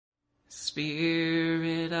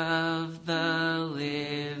Spirit of the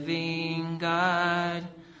living God,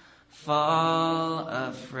 fall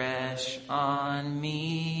afresh on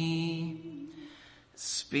me.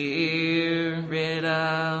 Spirit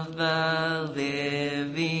of the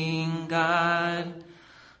living God,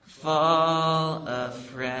 fall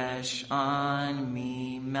afresh on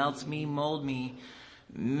me. Melt me, mold me,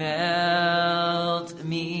 melt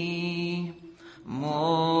me,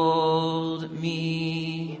 mold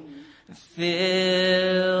me,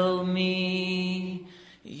 fill me,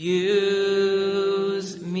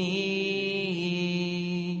 use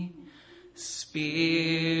me.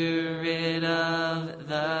 Spirit of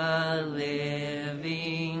the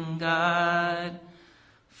living God,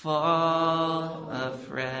 fall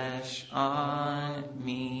afresh on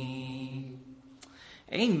me.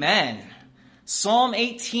 Amen. Psalm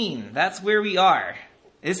 18, that's where we are.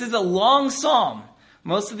 This is a long psalm.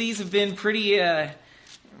 Most of these have been pretty,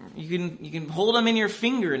 you can hold them in your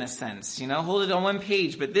finger in a sense, hold it on one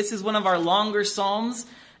page. But this is one of our longer psalms.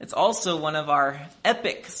 It's also one of our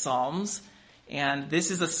epic psalms. And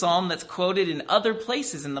this is a psalm that's quoted in other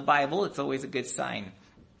places in the Bible. It's always a good sign.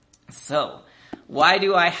 So, why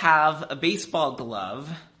do I have a baseball glove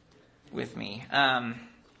with me?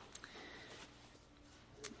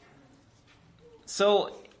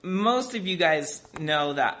 So, most of you guys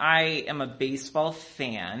know that I am a baseball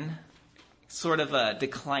fan, sort of a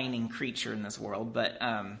declining creature in this world, but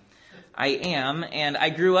I am, and I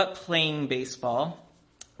grew up playing baseball.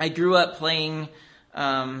 I grew up playing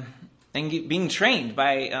and being trained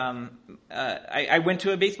by, I went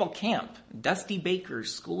to a baseball camp, Dusty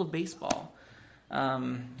Baker's School of Baseball,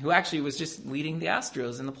 who actually was just leading the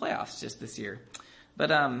Astros in the playoffs just this year.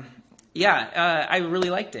 But I really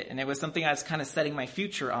liked it, and it was something I was kind of setting my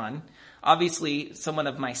future on. Obviously, someone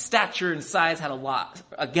of my stature and size had a lot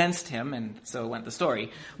against him, and so went the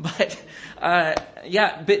story. But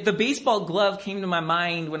the baseball glove came to my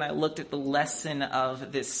mind when I looked at the lesson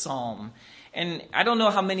of this psalm. And I don't know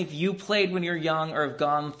how many of you played when you were young or have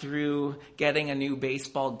gone through getting a new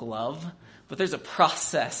baseball glove, but there's a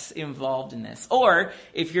process involved in this. Or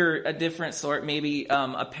if you're a different sort, maybe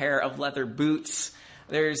a pair of leather boots,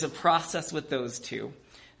 there's a process with those too.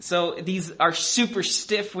 So these are super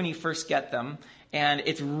stiff when you first get them, and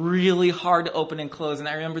it's really hard to open and close. And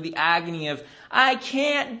I remember the agony of, I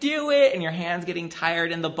can't do it, and your hands getting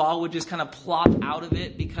tired, and the ball would just kind of plop out of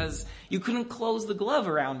it because you couldn't close the glove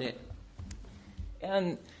around it.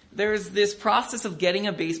 And there's this process of getting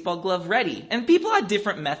a baseball glove ready. And people had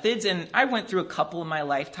different methods, and I went through a couple in my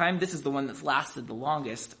lifetime. This is the one that's lasted the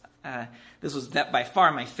longest. This was by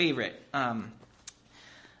far my favorite. So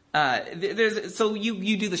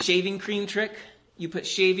you do the shaving cream trick. You put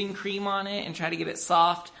shaving cream on it and try to get it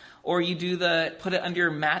soft. Or you do put it under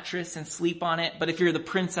your mattress and sleep on it. But if you're the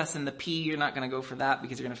princess and the pea, you're not going to go for that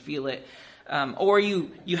because you're going to feel it. Or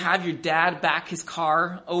you have your dad back his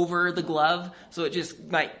car over the glove, so it just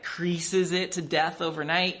creases it to death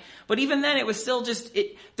overnight. But even then, it was still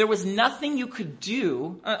there was nothing you could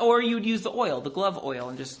do, or you'd use the glove oil,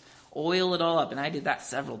 and just oil it all up. And I did that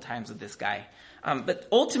several times with this guy. But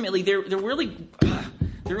ultimately, there really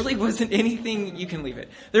wasn't anything, you can leave it.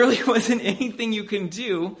 There really wasn't anything you can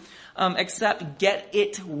do, except get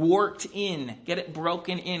it worked in, get it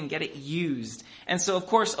broken in, get it used. And so, of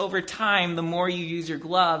course, over time, the more you use your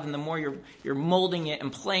glove and the more you're molding it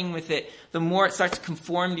and playing with it, the more it starts to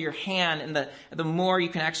conform to your hand, and the more you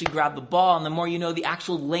can actually grab the ball, and the more you know the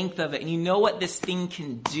actual length of it, and you know what this thing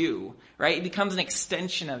can do, right? It becomes an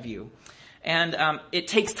extension of you. And it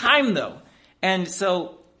takes time, though. And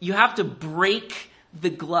so you have to break the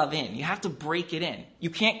glove in. You have to break it in. You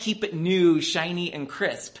can't keep it new, shiny, and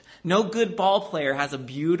crisp. No good ball player has a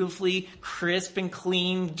beautifully crisp and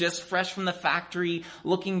clean, just fresh from the factory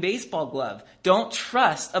looking baseball glove. Don't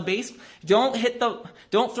trust don't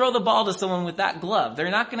throw the ball to someone with that glove.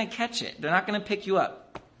 They're not going to catch it. They're not going to pick you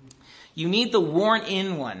up. You need the worn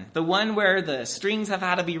in one. The one where the strings have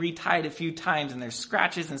had to be retied a few times and there's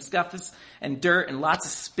scratches and scuffs and dirt and lots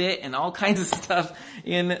of spit and all kinds of stuff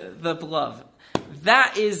in the glove.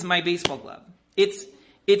 That is my baseball glove. It's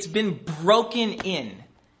been broken in.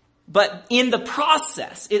 But in the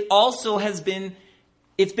process, it also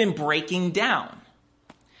it's been breaking down.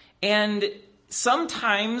 And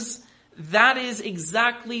sometimes that is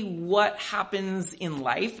exactly what happens in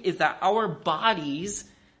life, is that our bodies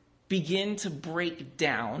begin to break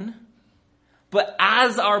down. But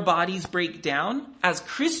as our bodies break down, as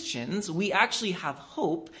Christians, we actually have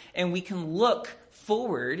hope, and we can look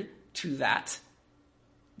forward to that.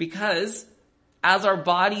 Because as our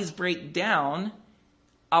bodies break down,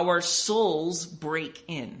 our souls break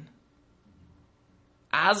in.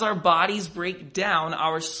 As our bodies break down,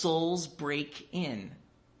 our souls break in.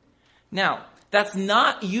 Now, that's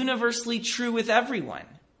not universally true with everyone.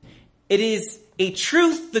 It is a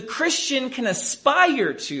truth the Christian can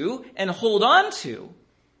aspire to and hold on to.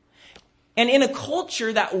 And in a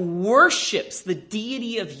culture that worships the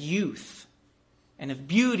deity of youth and of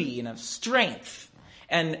beauty and of strength,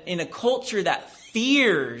 and in a culture that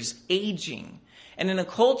fears aging, and in a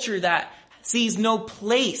culture that sees no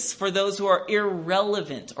place for those who are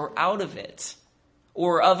irrelevant or out of it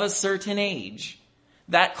or of a certain age,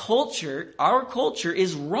 that culture, our culture,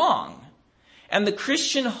 is wrong. And the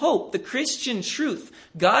Christian hope, the Christian truth,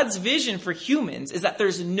 God's vision for humans is that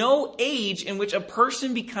there's no age in which a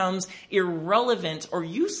person becomes irrelevant or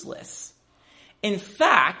useless. In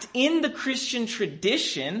fact, in the Christian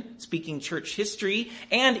tradition, speaking church history,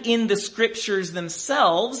 and in the scriptures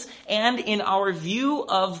themselves, and in our view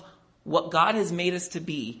of what God has made us to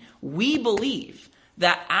be, we believe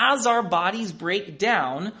that as our bodies break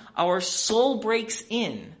down, our soul breaks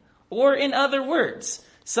in. Or in other words,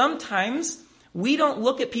 sometimes we don't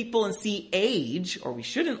look at people and see age, or we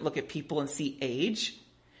shouldn't look at people and see age.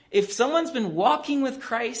 If someone's been walking with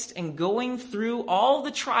Christ and going through all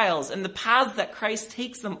the trials and the paths that Christ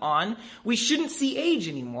takes them on, we shouldn't see age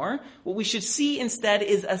anymore. What we should see instead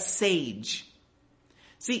is a sage.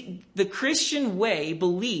 See, the Christian way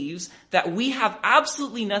believes that we have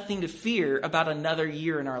absolutely nothing to fear about another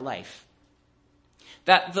year in our life.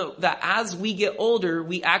 That as we get older,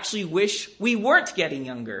 we actually wish we weren't getting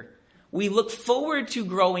younger. We look forward to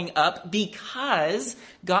growing up because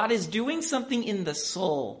God is doing something in the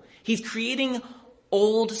soul. He's creating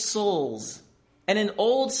old souls. And an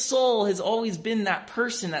old soul has always been that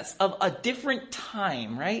person that's of a different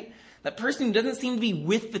time, right? That person who doesn't seem to be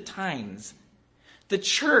with the times. The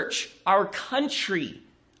church, our country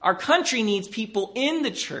needs people in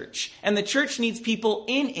the church, and the church needs people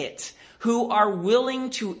in it who are willing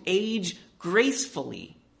to age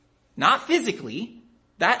gracefully. Not physically,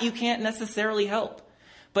 that you can't necessarily help,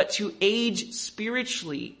 but to age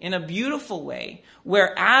spiritually in a beautiful way,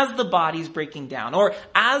 where as the body's breaking down, or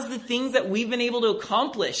as the things that we've been able to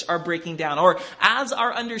accomplish are breaking down, or as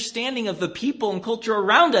our understanding of the people and culture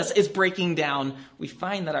around us is breaking down, we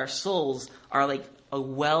find that our souls are like a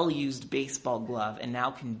well-used baseball glove and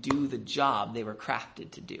now can do the job they were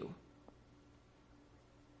crafted to do.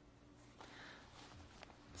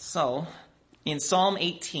 So, in Psalm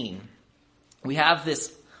 18, we have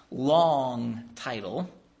this long title,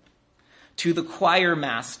 To the Choir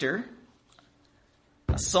Master,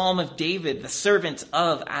 a psalm of David, the servant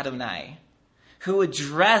of Adonai, who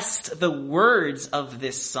addressed the words of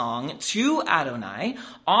this song to Adonai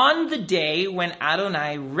on the day when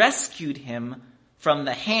Adonai rescued him from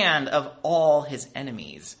the hand of all his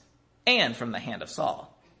enemies and from the hand of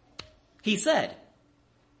Saul. He said,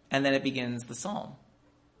 and then it begins the psalm.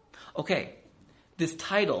 Okay, this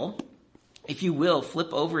title, if you will,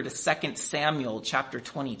 flip over to 2 Samuel chapter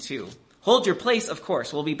 22. Hold your place, of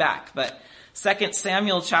course, we'll be back, but 2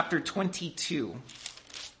 Samuel chapter 22.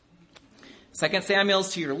 2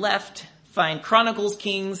 Samuel's to your left, find Chronicles,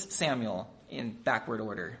 Kings, Samuel in backward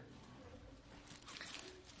order.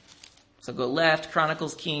 So go left,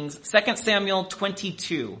 Chronicles, Kings, 2 Samuel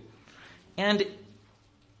 22. And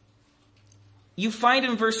you find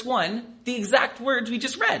in verse 1 the exact words we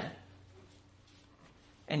just read.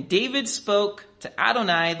 And David spoke to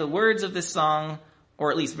Adonai the words of this song,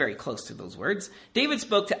 or at least very close to those words. David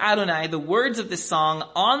spoke to Adonai the words of this song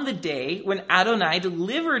on the day when Adonai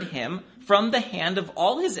delivered him from the hand of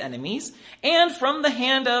all his enemies and from the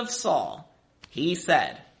hand of Saul. He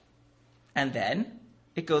said, and then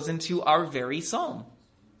it goes into our very psalm.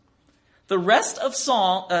 The rest of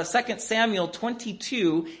 2 Samuel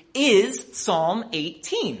 22 is Psalm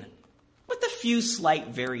 18, with a few slight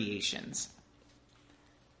variations.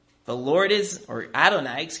 The Lord is, or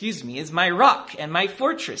Adonai, is my rock and my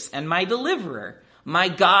fortress and my deliverer, my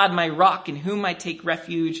God, my rock in whom I take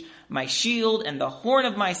refuge, my shield and the horn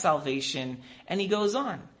of my salvation. And he goes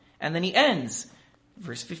on. And then he ends.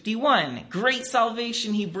 Verse 51, great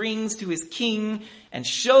salvation he brings to his king and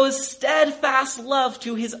shows steadfast love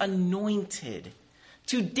to his anointed,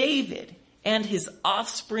 to David and his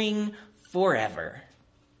offspring forever.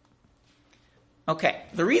 Okay,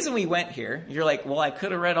 the reason we went here, you're like, well, I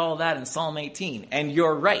could have read all that in Psalm 18. And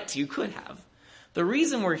you're right, you could have. The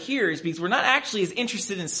reason we're here is because we're not actually as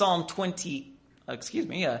interested in 2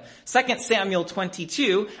 Samuel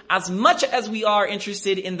 22 as much as we are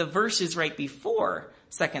interested in the verses right before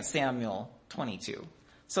 2 Samuel 22.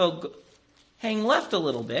 So hang left a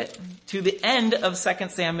little bit to the end of 2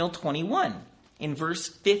 Samuel 21 in verse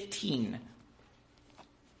 15.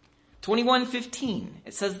 21:15,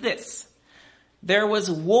 it says this: there was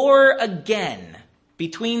war again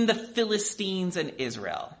between the Philistines and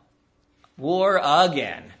Israel. War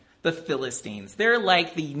again. The Philistines. They're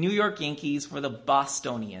like the New York Yankees for the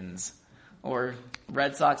Bostonians, or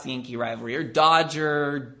Red Sox-Yankee rivalry, or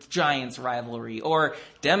Dodger-Giants rivalry, or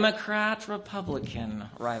Democrat-Republican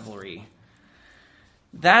rivalry.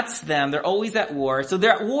 That's them. They're always at war. So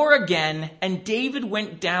they're at war again, and David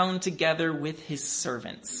went down together with his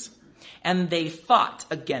servants, and they fought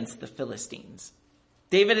against the Philistines.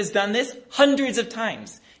 David has done this hundreds of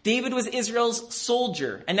times. David was Israel's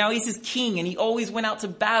soldier, and now he's his king, and he always went out to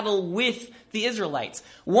battle with the Israelites.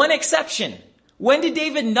 One exception. When did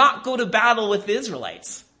David not go to battle with the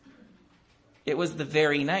Israelites? It was the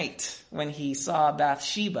very night when he saw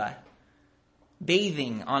Bathsheba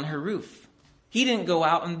bathing on her roof. He didn't go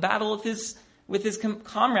out and battle with his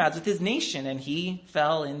comrades, with his nation, and he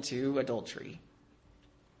fell into adultery.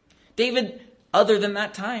 David, other than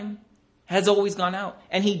that time, has always gone out.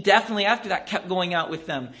 And he definitely, after that, kept going out with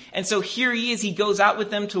them. And so here he is. He goes out with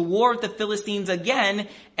them to war with the Philistines again.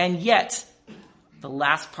 And yet, the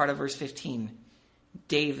last part of verse 15,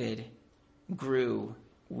 David grew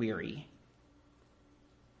weary.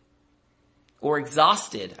 Or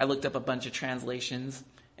exhausted. I looked up a bunch of translations.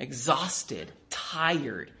 Exhausted,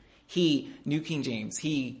 tired. New King James,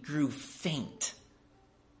 he grew faint.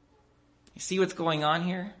 You see what's going on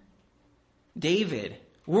here? David,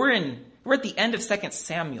 we're at the end of 2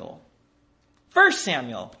 Samuel. 1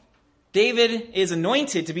 Samuel, David is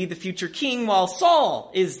anointed to be the future king while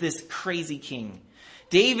Saul is this crazy king.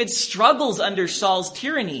 David struggles under Saul's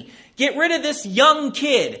tyranny. Get rid of this young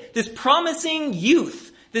kid, this promising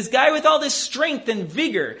youth, this guy with all this strength and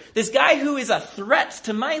vigor, this guy who is a threat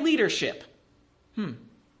to my leadership.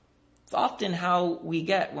 It's often how we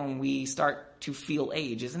get when we start to feel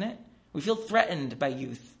age, isn't it? We feel threatened by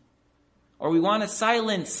youth. Or we want to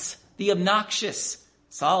silence the obnoxious.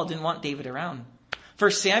 Saul didn't want David around.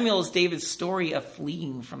 1 Samuel is David's story of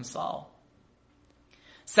fleeing from Saul.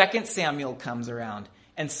 2 Samuel comes around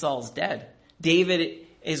and Saul's dead. David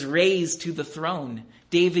is raised to the throne.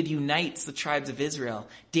 David unites the tribes of Israel.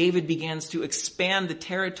 David begins to expand the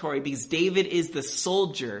territory because David is the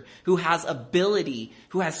soldier who has ability,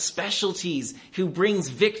 who has specialties, who brings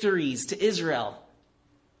victories to Israel.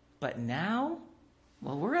 But now,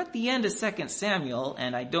 well, we're at the end of 2 Samuel,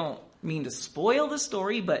 and I don't mean to spoil the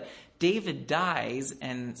story, but David dies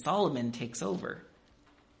and Solomon takes over.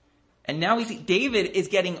 And now we see David is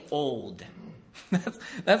getting old.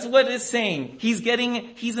 That's what it's saying. He's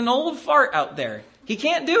an old fart out there. He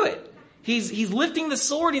can't do it. He's lifting the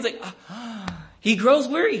sword. He's like, he grows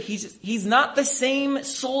weary. He's not the same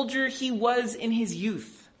soldier he was in his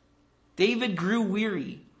youth. David grew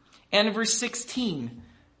weary. And in verse 16,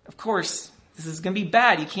 of course, this is going to be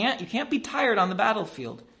bad. You can't be tired on the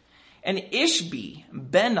battlefield. And Ishbi,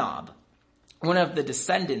 Benob, one of the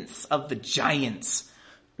descendants of the giants.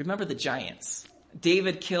 Remember the giants.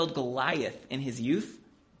 David killed Goliath in his youth.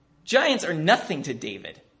 Giants are nothing to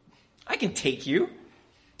David. I can take you.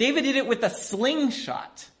 David did it with a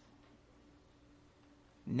slingshot.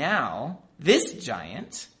 Now, this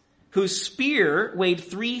giant, whose spear weighed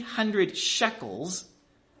 300 shekels,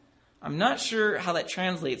 I'm not sure how that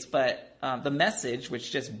translates, but the Message,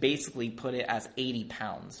 which just basically put it as 80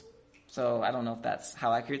 pounds. So I don't know if that's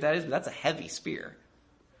how accurate that is, but that's a heavy spear.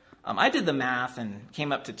 I did the math and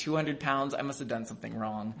came up to 200 pounds. I must have done something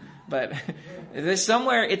wrong. But there's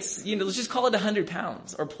somewhere let's just call it 100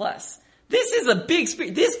 pounds or plus. This is a big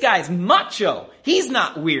spear. This guy's macho. He's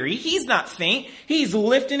not weary. He's not faint. He's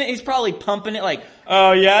lifting it. He's probably pumping it like,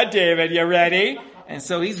 oh yeah, David, you ready? And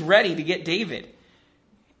so he's ready to get David.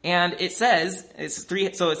 And it says,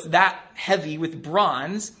 so it's that heavy with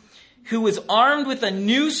bronze, who was armed with a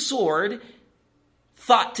new sword,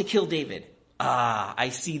 thought to kill David. I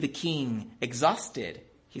see the king exhausted.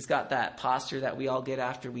 He's got that posture that we all get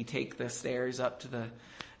after we take the stairs up to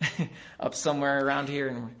up somewhere around here,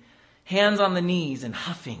 and hands on the knees and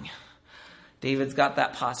huffing. David's got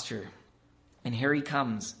that posture. And here he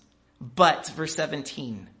comes. But, verse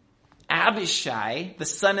 17, Abishai, the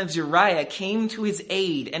son of Zeruiah, came to his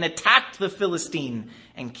aid and attacked the Philistine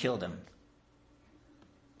and killed him.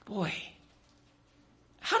 Boy,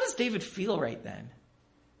 how does David feel right then?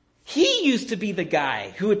 He used to be the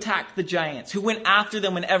guy who attacked the giants, who went after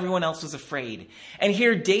them when everyone else was afraid. And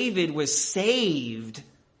here David was saved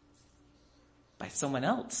by someone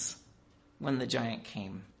else when the giant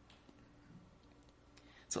came.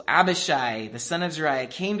 So Abishai, the son of Zeruiah,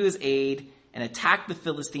 came to his aid and attacked the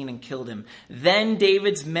Philistine and killed him. Then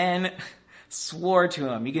David's men swore to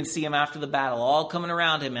him. You can see him after the battle, all coming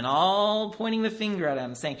around him and all pointing the finger at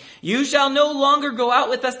him, saying, "You shall no longer go out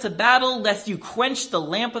with us to battle, lest you quench the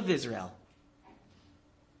lamp of Israel."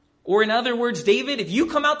 Or in other words, David, if you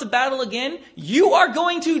come out to battle again, you are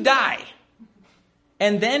going to die.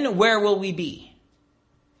 And then where will we be?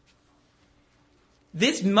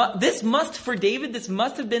 This must, for David, this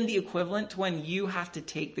must have been the equivalent to when you have to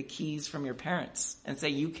take the keys from your parents and say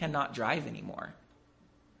you cannot drive anymore.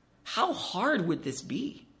 How hard would this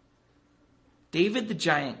be? David, the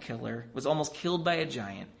giant killer, was almost killed by a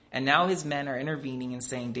giant, and now his men are intervening and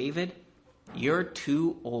saying, "David, you're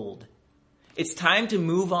too old. It's time to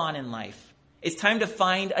move on in life. It's time to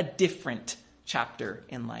find a different chapter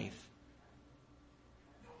in life."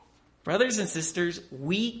 Brothers and sisters,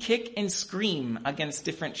 we kick and scream against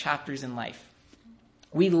different chapters in life.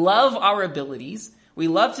 We love our abilities. We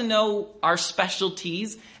love to know our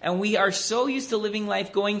specialties, and we are so used to living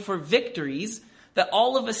life going for victories that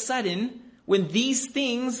all of a sudden, when these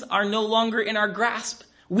things are no longer in our grasp,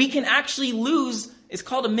 we can actually lose. It's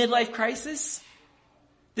called a midlife crisis.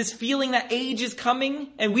 This feeling that age is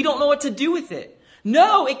coming, and we don't know what to do with it.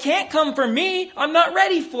 No, it can't come for me. I'm not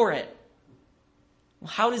ready for it. Well,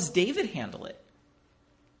 how does David handle it?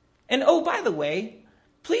 And oh, by the way,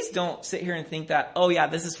 please don't sit here and think that, oh yeah,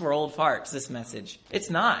 this is for old farts, this message. It's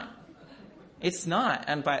not. It's not.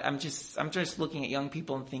 And I'm just looking at young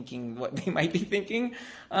people and thinking what they might be thinking.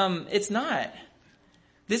 It's not.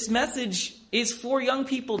 This message is for young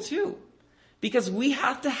people too. Because we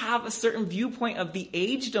have to have a certain viewpoint of the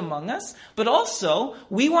aged among us, but also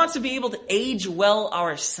we want to be able to age well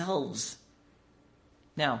ourselves.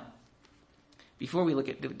 Now, before we look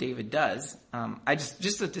at what David does, I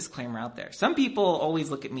just a disclaimer out there. Some people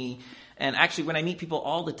always look at me, and actually when I meet people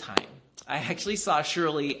all the time, I actually saw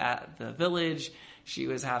Shirley at the village. She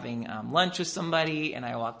was having lunch with somebody, and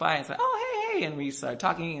I walked by and said, "Oh, hey," and we started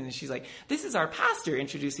talking, and she's like, "This is our pastor,"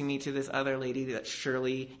 introducing me to this other lady that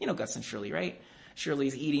Shirley, you know Gus and Shirley, right?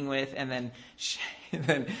 Shirley's eating with, and then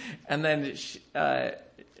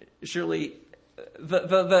Shirley,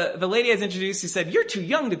 the lady I was introduced to said, "You're too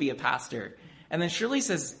young to be a pastor." And then Shirley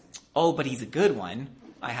says, "Oh, but he's a good one."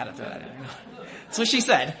 I had to throw that in. That's what she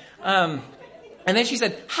said. And then she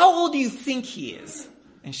said, "How old do you think he is?"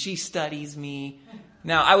 And she studies me.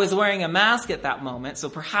 Now, I was wearing a mask at that moment, so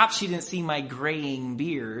perhaps she didn't see my graying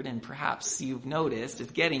beard, and perhaps you've noticed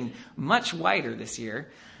it's getting much whiter this year.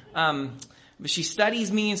 But she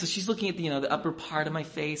studies me, and so she's looking at the upper part of my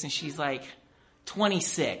face, and she's like,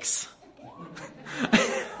 26.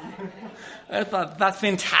 I thought, that's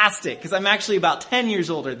fantastic, because I'm actually about 10 years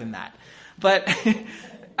older than that. But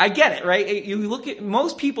I get it, right?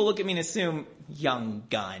 Most people look at me and assume, young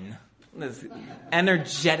gun, this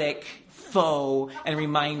energetic foe and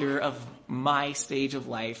reminder of my stage of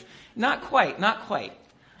life. Not quite.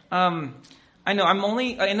 I know I'm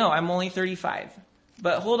only 35.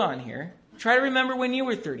 But hold on here. Try to remember when you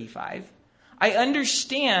were 35. I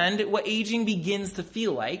understand what aging begins to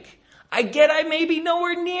feel like. I get I may be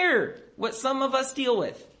nowhere near what some of us deal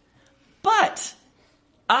with. But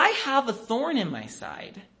I have a thorn in my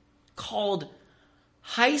side called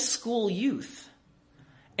high school youth.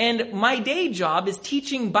 And my day job is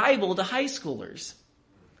teaching Bible to high schoolers.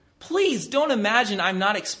 Please don't imagine I'm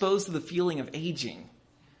not exposed to the feeling of aging.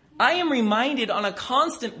 I am reminded on a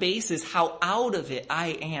constant basis how out of it I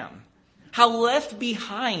am. How left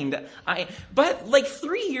behind But like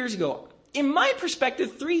 3 years ago, in my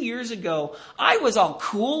perspective, 3 years ago, I was all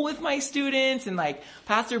cool with my students, and like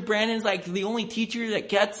Pastor Brandon's like the only teacher that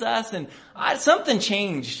gets us, and something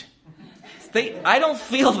changed. I don't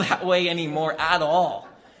feel that way anymore at all.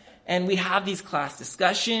 And we have these class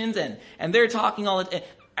discussions, and they're talking all the time.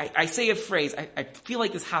 I say a phrase. I feel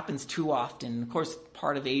like this happens too often. Of course,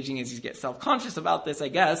 part of aging is you get self-conscious about this, I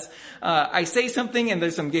guess. I say something and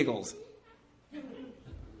there's some giggles.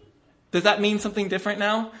 Does that mean something different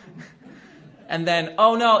now? And then,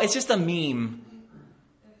 oh no, it's just a meme.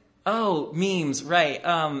 Oh, memes, right.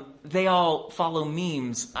 They all follow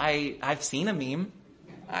memes. I've seen a meme.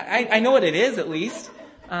 I know what it is, at least.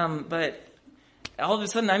 But all of a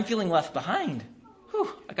sudden I'm feeling left behind. Whew,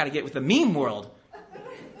 I gotta get with the meme world.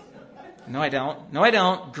 No, I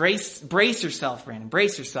don't. Brace yourself, Brandon.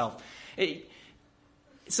 Brace yourself.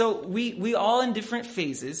 So we all in different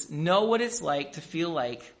phases know what it's like to feel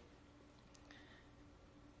like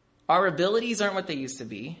our abilities aren't what they used to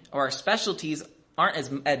be, or our specialties aren't as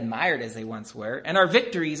admired as they once were, and our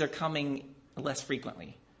victories are coming less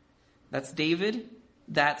frequently. That's David.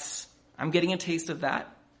 I'm getting a taste of that.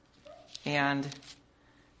 And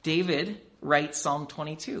David writes Psalm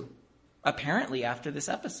 22, apparently after this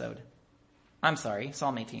episode. I'm sorry,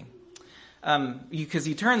 Psalm 18. Because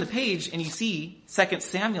you turn the page and you see 2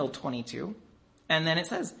 Samuel 22, and then it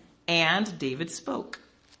says, and David spoke.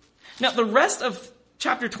 Now, the rest of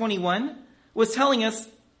chapter 21 was telling us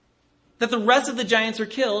that the rest of the giants were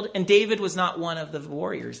killed, and David was not one of the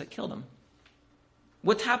warriors that killed them.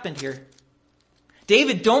 What's happened here?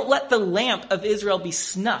 David, don't let the lamp of Israel be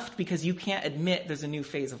snuffed because you can't admit there's a new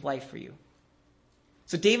phase of life for you.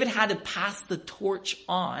 So David had to pass the torch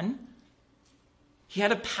on. He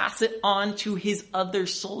had to pass it on to his other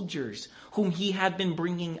soldiers whom he had been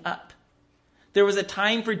bringing up. There was a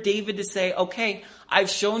time for David to say, okay, I've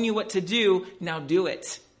shown you what to do, now do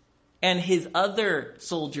it. And his other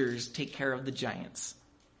soldiers take care of the giants.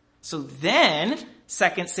 So then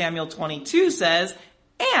 2 Samuel 22 says,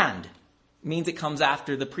 and, means it comes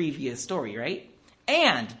after the previous story, right?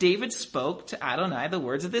 And David spoke to Adonai the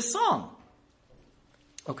words of this song.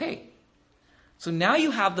 Okay, so now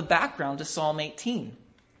you have the background to Psalm 18.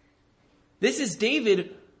 This is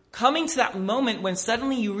David coming to that moment when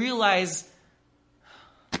suddenly you realize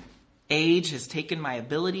age has taken my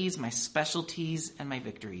abilities, my specialties, and my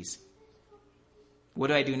victories. What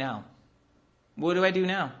do I do now? What do I do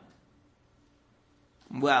now?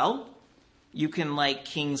 Well, you can, like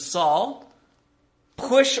King Saul,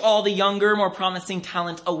 push all the younger, more promising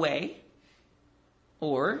talent away.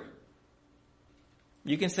 Or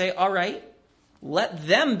you can say, all right, let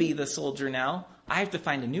them be the soldier now. I have to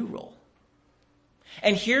find a new role.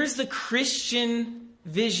 And here's the Christian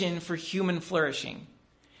vision for human flourishing.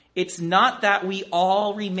 It's not that we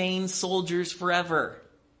all remain soldiers forever.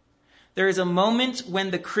 There is a moment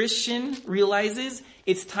when the Christian realizes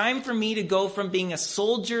it's time for me to go from being a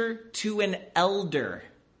soldier to an elder.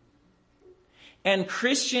 And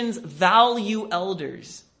Christians value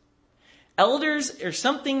elders. Elders are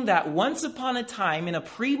something that once upon a time in a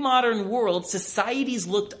pre-modern world, societies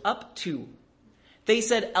looked up to. They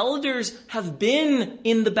said elders have been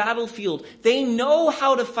in the battlefield. They know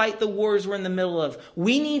how to fight the wars we're in the middle of.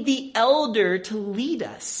 We need the elder to lead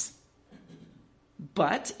us.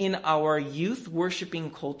 But in our youth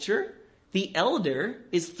worshiping culture, the elder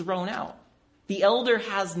is thrown out. The elder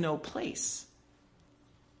has no place.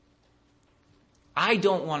 I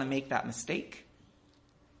don't want to make that mistake.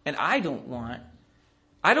 And I don't want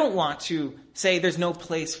to say there's no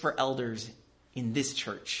place for elders in this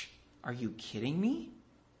church. Are you kidding me?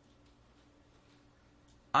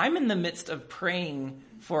 I'm in the midst of praying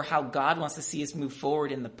for how God wants to see us move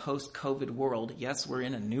forward in the post-COVID world. Yes, we're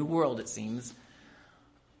in a new world, it seems.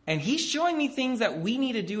 And he's showing me things that we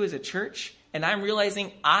need to do as a church. And I'm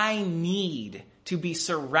realizing I need to be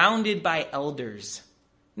surrounded by elders.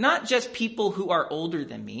 Not just people who are older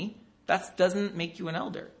than me. That doesn't make you an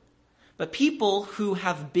elder. But people who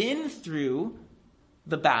have been through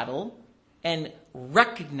the battle and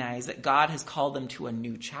recognize that God has called them to a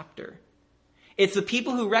new chapter. It's the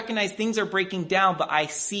people who recognize things are breaking down, but I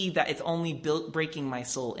see that it's only breaking my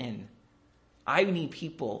soul in. I need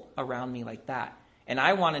people around me like that. And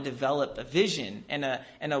I want to develop a vision and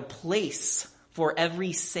a place for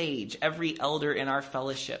every sage, every elder in our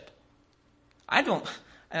fellowship. I don't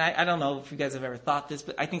know if you guys have ever thought this,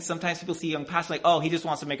 but I think sometimes people see a young pastor like, oh, he just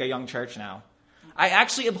wants to make a young church now. I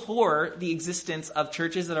actually abhor the existence of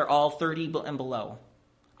churches that are all 30 and below.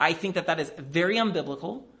 I think that is very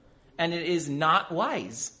unbiblical, and it is not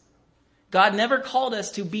wise. God never called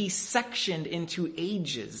us to be sectioned into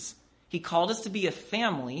ages. He called us to be a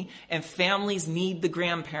family, and families need the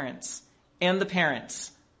grandparents and the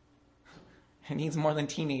parents. It needs more than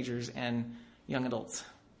teenagers and young adults.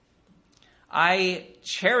 I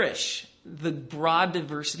cherish the broad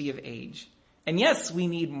diversity of age. And yes, we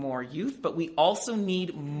need more youth, but we also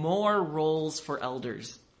need more roles for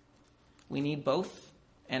elders. We need both.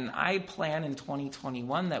 And I plan in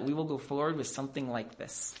 2021 that we will go forward with something like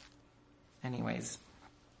this. Anyways,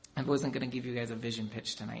 I wasn't going to give you guys a vision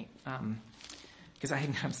pitch tonight because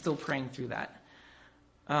I'm still praying through that.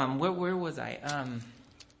 Where was I?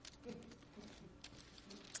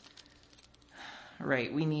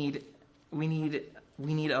 Right, we need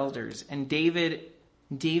elders. And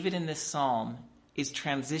David in this psalm is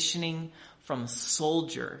transitioning from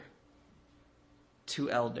soldier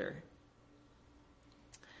to elder.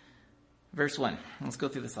 Verse 1. Let's go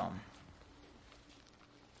through the psalm.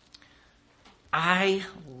 I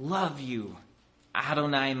love you,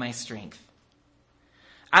 Adonai, my strength.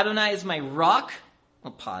 Adonai is my rock.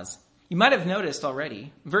 Well, pause. You might have noticed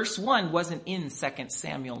already, verse 1 wasn't in 2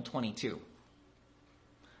 Samuel 22.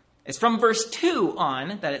 It's from verse 2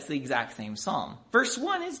 on that it's the exact same psalm. Verse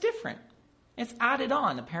 1 is different. It's added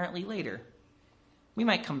on apparently later. We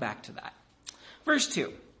might come back to that. Verse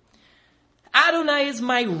 2. Adonai is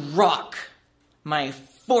my rock, my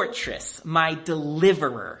fortress, my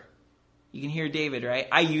deliverer. You can hear David, right?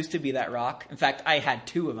 I used to be that rock. In fact, I had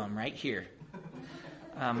 2 of them right here.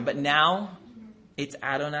 But now it's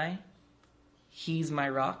Adonai. He's my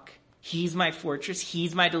rock. He's my fortress.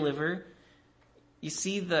 He's my deliverer. You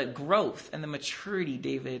see the growth and the maturity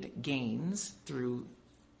David gains through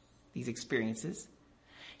these experiences.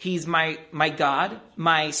 He's my God,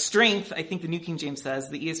 my strength. I think the New King James says,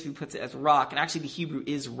 the ESV puts it as rock. And actually the Hebrew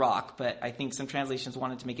is rock, but I think some translations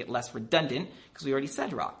wanted to make it less redundant because we already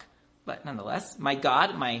said rock. But nonetheless, my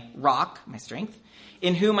God, my rock, my strength,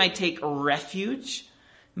 in whom I take refuge,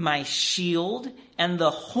 my shield, and the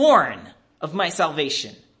horn of my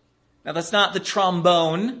salvation. Now that's not the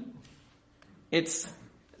trombone. It's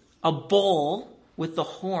a bull with the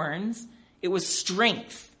horns. It was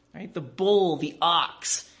strength, right? The bull, the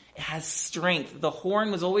ox, it has strength. The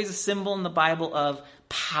horn was always a symbol in the Bible of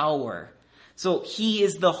power. So he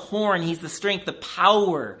is the horn. He's the strength, the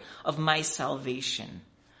power of my salvation,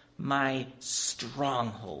 my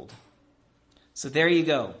stronghold. So there you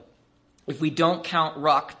go. If we don't count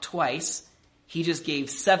rock twice, he just gave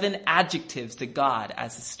 7 adjectives to God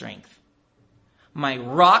as his strength. My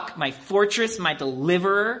rock, my fortress, my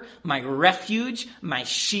deliverer, my refuge, my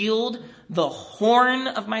shield, the horn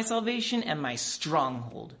of my salvation, and my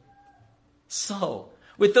stronghold. So,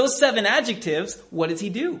 with those 7 adjectives, what does he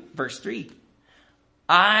do? Verse 3.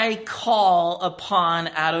 I call upon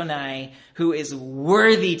Adonai, who is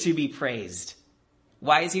worthy to be praised.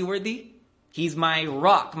 Why is he worthy? He's my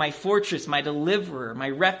rock, my fortress, my deliverer, my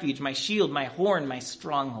refuge, my shield, my horn, my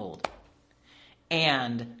stronghold.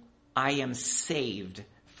 And I am saved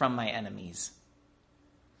from my enemies.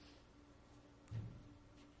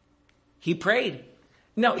 He prayed.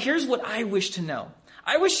 Now, here's what I wish to know.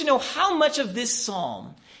 I wish to know how much of this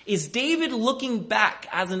psalm is David looking back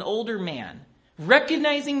as an older man,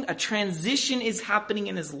 recognizing a transition is happening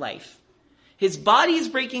in his life. His body is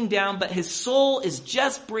breaking down, but his soul is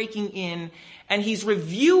just breaking in, and he's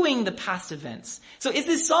reviewing the past events. So is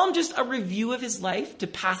this psalm just a review of his life to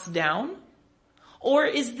pass down? Or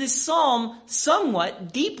is this psalm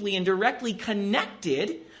somewhat deeply and directly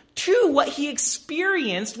connected to what he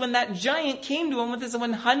experienced when that giant came to him with his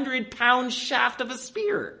 100-pound shaft of a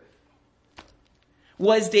spear?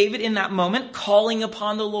 Was David in that moment calling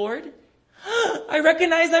upon the Lord? I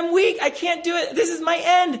recognize I'm weak. I can't do it. This is my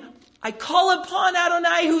end. I call upon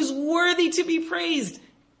Adonai, who's worthy to be praised.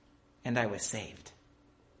 And I was saved.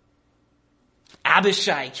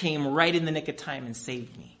 Abishai came right in the nick of time and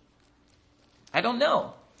saved me. I don't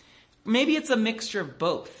know. Maybe it's a mixture of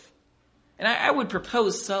both. And I would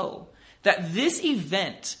propose so, that this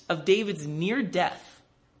event of David's near death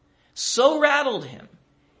so rattled him,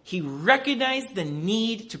 he recognized the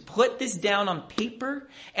need to put this down on paper,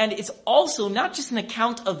 and it's also not just an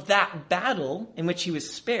account of that battle in which he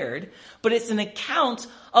was spared, but it's an account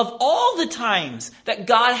of all the times that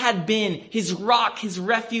God had been his rock, his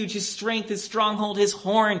refuge, his strength, his stronghold, his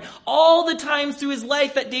horn, all the times through his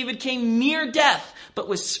life that David came near death, but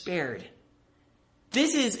was spared.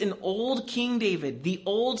 This is an old King David, the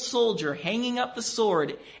old soldier, hanging up the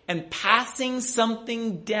sword and passing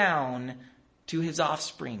something down to his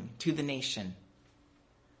offspring, to the nation.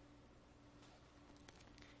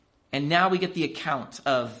 And now we get the account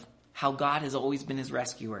of how God has always been his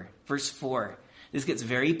rescuer. Verse 4. This gets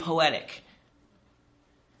very poetic.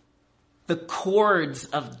 The cords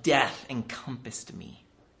of death encompassed me.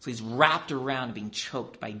 So he's wrapped around being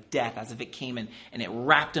choked by death as if it came in and it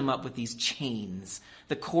wrapped him up with these chains.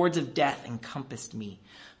 The cords of death encompassed me.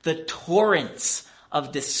 The torrents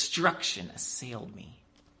of destruction assailed me.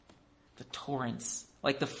 The torrents,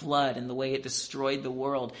 like the flood and the way it destroyed the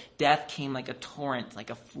world. Death came like a torrent,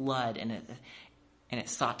 like a flood, and it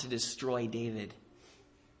sought to destroy David.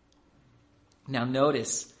 Now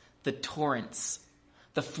notice the torrents,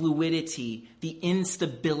 the fluidity, the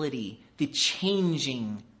instability, the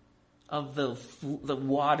changing of the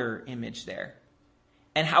water image there.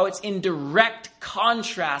 And how it's in direct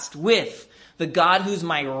contrast with the God who's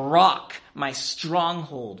my rock, my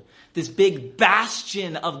stronghold, this big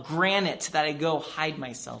bastion of granite that I go hide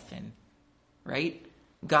myself in, right?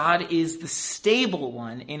 God is the stable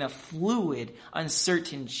one in a fluid,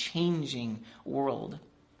 uncertain, changing world.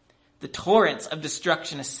 The torrents of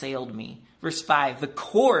destruction assailed me. Verse 5, the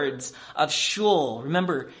cords of Sheol.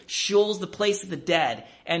 Remember, Sheol's the place of the dead.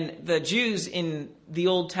 And the Jews in the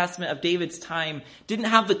Old Testament of David's time didn't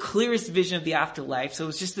have the clearest vision of the afterlife. So it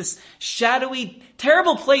was just this shadowy,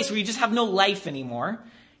 terrible place where you just have no life anymore.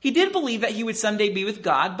 He did believe that he would someday be with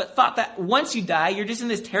God, but thought that once you die, you're just in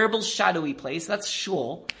this terrible, shadowy place. That's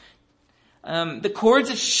Sheol. The cords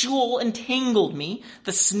of Sheol entangled me.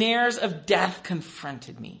 The snares of death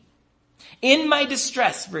confronted me. In my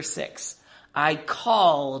distress, verse 6, I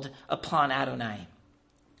called upon Adonai.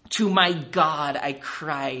 To my God I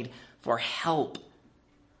cried for help.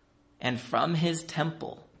 And from his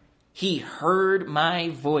temple he heard my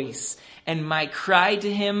voice, and my cry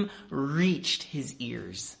to him reached his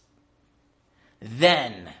ears.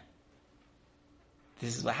 Then,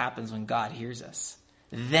 this is what happens when God hears us.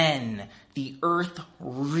 Then the earth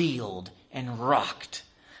reeled and rocked.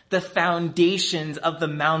 The foundations of the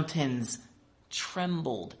mountains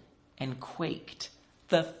trembled and quaked.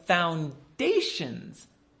 The foundations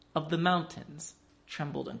of the mountains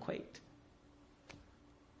trembled and quaked.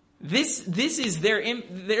 This is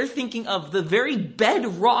they're thinking of the very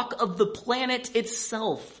bedrock of the planet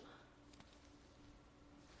itself.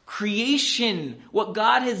 Creation, what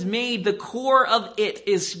God has made, the core of it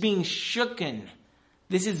is being shooken.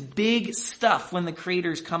 This is big stuff when the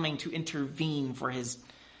Creator's coming to intervene for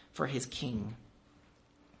his king.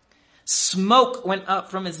 Smoke went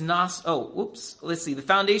up from his nostrils. Let's see. The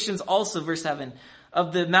foundations also, verse 7,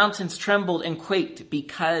 of the mountains trembled and quaked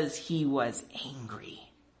because he was angry.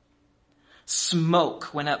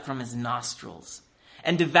 Smoke went up from his nostrils,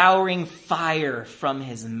 and devouring fire from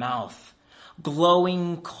his mouth.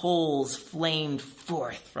 Glowing coals flamed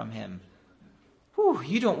forth from him. Whew,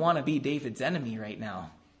 you don't want to be David's enemy right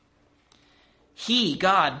now. He,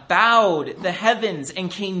 God, bowed the heavens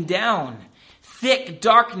and came down. Thick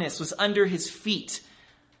darkness was under his feet.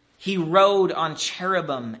 He rode on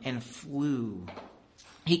cherubim and flew.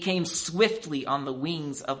 He came swiftly on the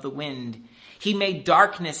wings of the wind. He made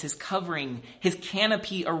darkness his covering, his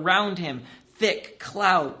canopy around him, thick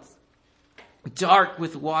clouds, dark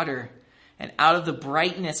with water. And out of the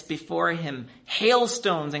brightness before him,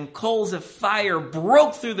 hailstones and coals of fire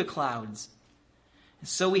broke through the clouds. And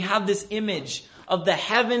so we have this image of the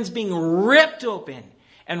heavens being ripped open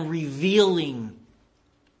and revealing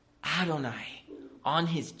Adonai on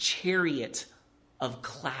his chariot of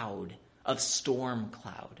cloud, of storm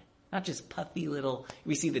cloud. Not just puffy little,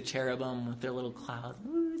 we see the cherubim with their little clouds.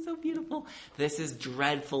 Ooh, so beautiful. This is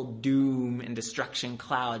dreadful doom and destruction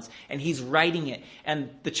clouds. And he's writing it. And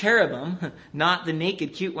the cherubim, not the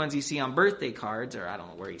naked cute ones you see on birthday cards, or I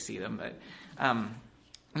don't know where you see them, but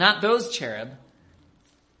not those cherub.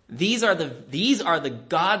 These are the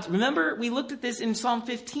gods. Remember, we looked at this in Psalm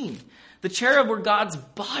 15. The cherub were God's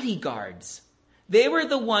bodyguards. They were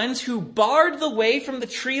the ones who barred the way from the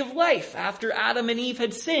tree of life after Adam and Eve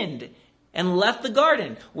had sinned and left the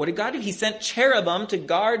garden. What did God do? He sent cherubim to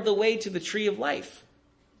guard the way to the tree of life.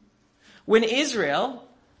 When Israel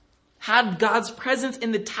had God's presence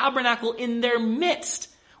in the tabernacle in their midst,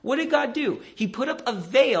 what did God do? He put up a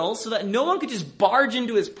veil so that no one could just barge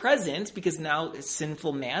into his presence, because now it's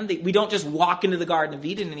sinful man. We don't just walk into the Garden of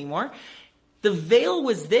Eden anymore. The veil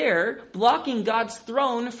was there, blocking God's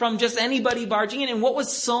throne from just anybody barging in. And what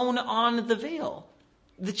was sewn on the veil?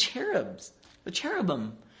 The cherubs, the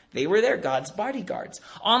cherubim. They were there, God's bodyguards.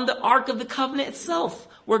 On the Ark of the Covenant itself,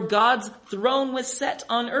 where God's throne was set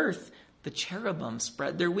on earth, the cherubim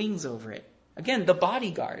spread their wings over it. Again, the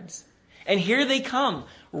bodyguards. And here they come.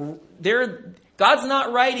 God's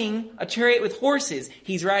not riding a chariot with horses.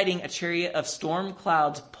 He's riding a chariot of storm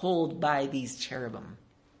clouds pulled by these cherubim.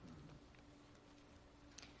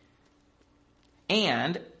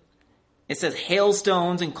 And it says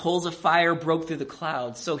hailstones and coals of fire broke through the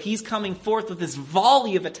clouds. So he's coming forth with this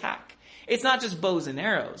volley of attack. It's not just bows and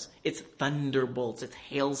arrows. It's thunderbolts. It's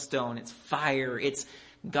hailstone. It's fire. It's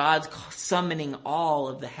God summoning all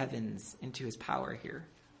of the heavens into his power here.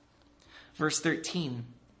 Verse 13.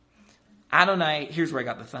 Adonai, here's where I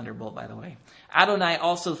got the thunderbolt, by the way. Adonai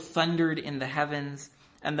also thundered in the heavens,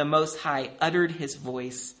 and the Most High uttered his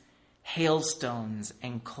voice, hailstones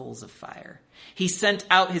and coals of fire. He sent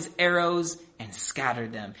out his arrows and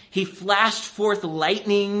scattered them. He flashed forth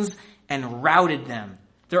lightnings and routed them.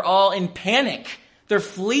 They're all in panic. They're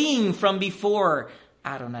fleeing from before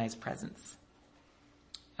Adonai's presence.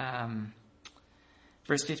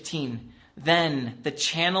 Verse 15. Then the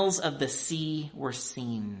channels of the sea were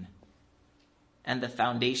seen, and the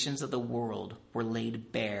foundations of the world were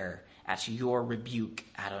laid bare at your rebuke,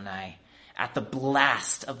 Adonai, at the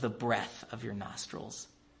blast of the breath of your nostrils.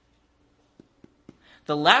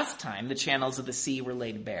 The last time the channels of the sea were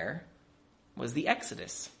laid bare was the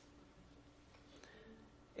Exodus.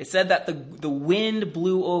 It said that the wind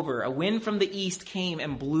blew over. A wind from the east came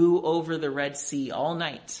and blew over the Red Sea all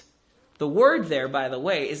night. The word there, by the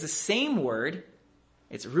way, is the same word.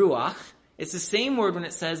 It's ruach. It's the same word when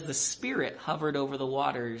it says the Spirit hovered over the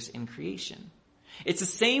waters in creation. It's the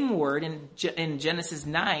same word in Genesis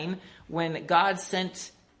 9 when God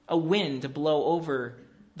sent a wind to blow over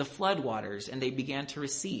the floodwaters and they began to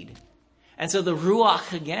recede. And so the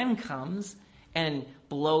Ruach again comes and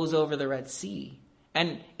blows over the Red Sea.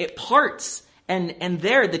 And it parts. And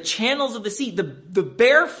there, the channels of the sea, the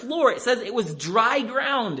bare floor, it says it was dry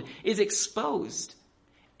ground, is exposed.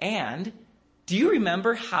 And do you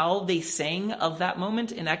remember how they sang of that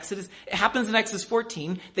moment in Exodus? It happens in Exodus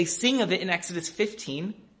 14. They sing of it in Exodus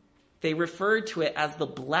 15. They referred to it as the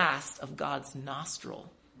blast of God's nostril.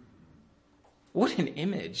 What an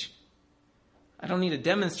image. I don't need to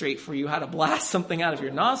demonstrate for you how to blast something out of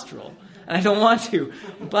your nostril. And I don't want to.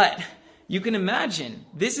 But you can imagine,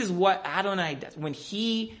 this is what Adonai does. When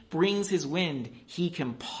he brings his wind, he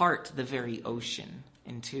can part the very ocean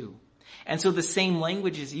in two. And so the same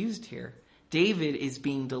language is used here. David is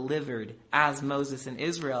being delivered as Moses and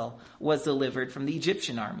Israel was delivered from the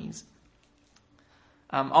Egyptian armies.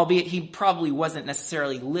 Albeit he probably wasn't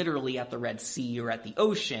necessarily literally at the Red Sea or at the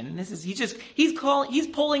ocean. He's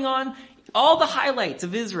pulling on all the highlights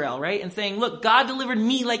of Israel, right? And saying, look, God delivered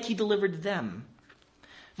me like he delivered them.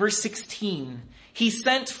 Verse 16, he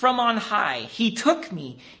sent from on high. He took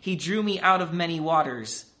me. He drew me out of many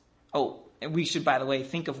waters. Oh, and we should, by the way,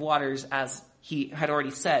 think of waters as he had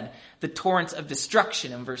already said, the torrents of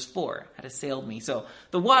destruction in verse 4 had assailed me. So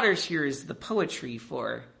the waters here is the poetry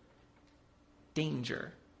for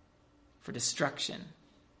danger, for destruction.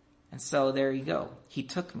 And so there you go. He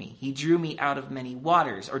took me. He drew me out of many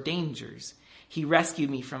waters or dangers. He rescued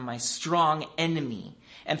me from my strong enemy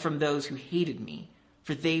and from those who hated me,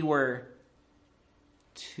 for they were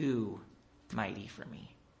too mighty for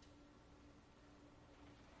me.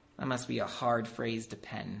 That must be a hard phrase to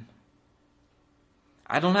pen.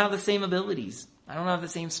 I don't have the same abilities. I don't have the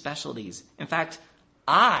same specialties. In fact,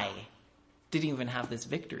 I didn't even have this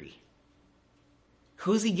victory.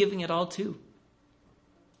 Who's he giving it all to?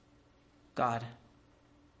 God.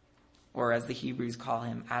 Or as the Hebrews call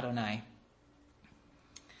him, Adonai.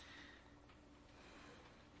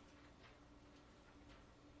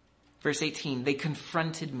 Verse 18, they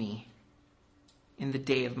confronted me in the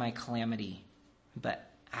day of my calamity, but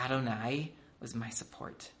Adonai was my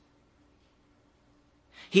support.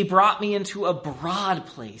 He brought me into a broad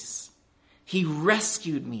place. He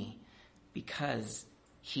rescued me because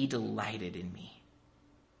he delighted in me.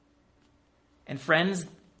 And friends,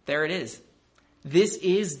 there it is. This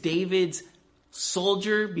is David's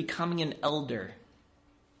soldier becoming an elder.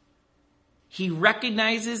 He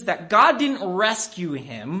recognizes that God didn't rescue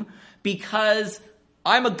him because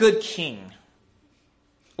I'm a good king,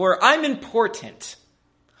 or I'm important,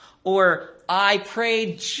 or I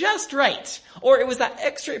prayed just right, or it was that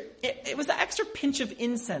extra pinch of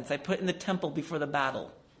incense I put in the temple before the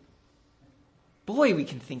battle. Boy, we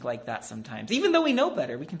can think like that sometimes. Even though we know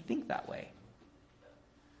better, we can think that way.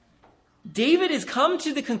 David has come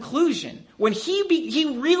to the conclusion when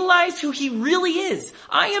he realized who he really is.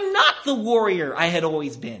 I am not the warrior I had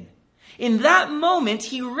always been. In that moment,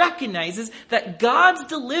 he recognizes that God's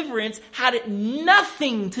deliverance had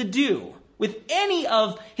nothing to do with any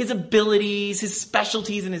of his abilities, his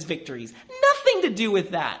specialties, and his victories. Nothing to do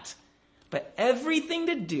with that. But everything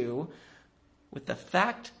to do with the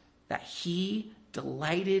fact that he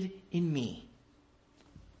delighted in me.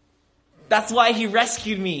 That's why he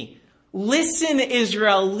rescued me. Listen,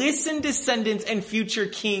 Israel. Listen, descendants and future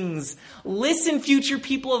kings. Listen, future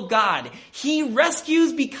people of God. He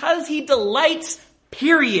rescues because he delights,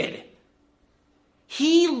 period.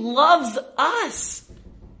 He loves us.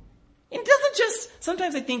 It doesn't just,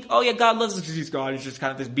 sometimes I think, oh yeah, God loves us because he's God. He's just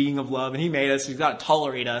kind of this being of love and he made us. He's got to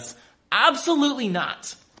tolerate us. Absolutely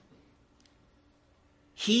not.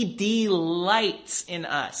 He delights in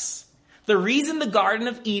us. The reason the Garden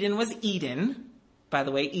of Eden was Eden, by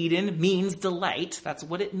the way, Eden means delight. That's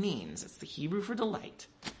what it means. It's the Hebrew for delight.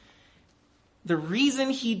 The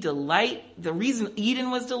reason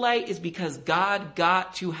Eden was delight is because God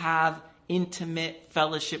got to have intimate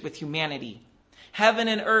fellowship with humanity. Heaven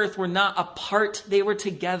and earth were not apart, they were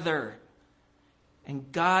together.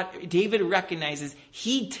 And David recognizes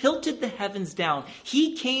he tilted the heavens down.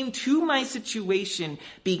 He came to my situation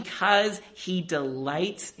because he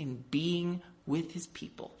delights in being with his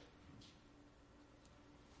people.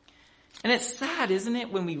 And it's sad, isn't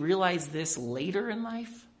it, when we realize this later in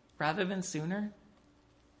life rather than sooner?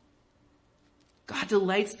 God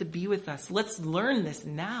delights to be with us. Let's learn this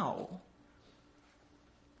now.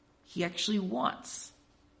 He actually wants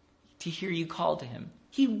to hear you call to him.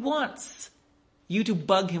 He wants you to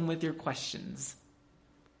bug him with your questions.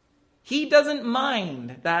 He doesn't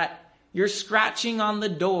mind that you're scratching on the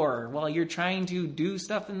door while you're trying to do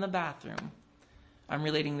stuff in the bathroom. I'm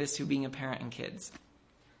relating this to being a parent and kids.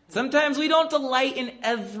 Sometimes we don't delight in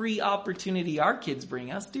every opportunity our kids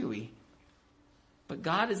bring us, do we? But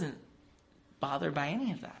God isn't bothered by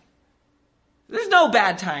any of that. There's no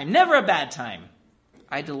bad time, never a bad time.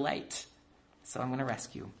 I delight, so I'm going to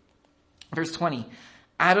rescue. Verse 20,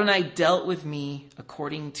 Adonai dealt with me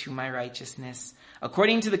according to my righteousness.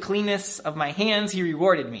 According to the cleanness of my hands, he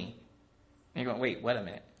rewarded me. And you're going, wait a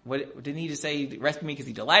minute. What didn't he just say he rescued me because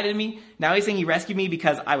he delighted in me? Now he's saying he rescued me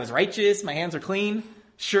because I was righteous, my hands are clean?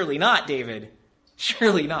 Surely not, David.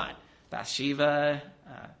 Surely not. Bathsheba,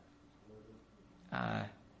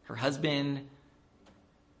 her husband,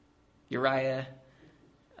 Uriah,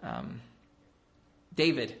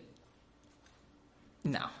 David.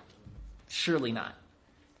 No, surely not.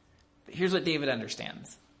 But here's what David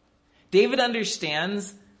understands. David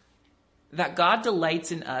understands that God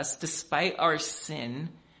delights in us despite our sin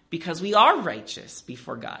because we are righteous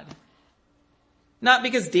before God. Not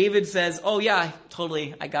because David says, oh yeah,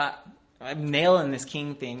 totally, I'm nailing this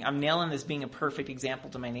king thing. I'm nailing this being a perfect example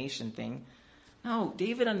to my nation thing. No,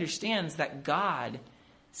 David understands that God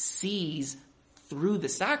sees through the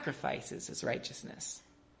sacrifices his righteousness.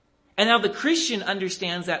 And now the Christian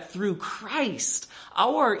understands that through Christ,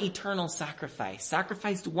 our eternal sacrifice,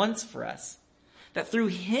 sacrificed once for us, that through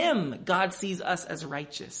him, God sees us as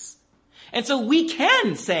righteous. And so we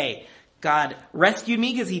can say, God rescued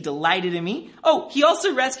me because he delighted in me. Oh, he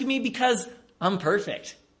also rescued me because I'm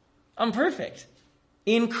perfect. I'm perfect.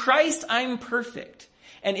 In Christ, I'm perfect.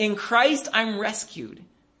 And in Christ, I'm rescued.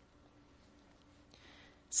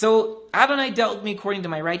 So Adonai dealt with me according to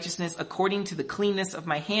my righteousness, according to the cleanness of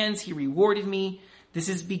my hands, he rewarded me. This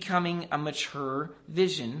is becoming a mature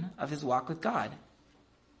vision of his walk with God.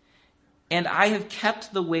 And I have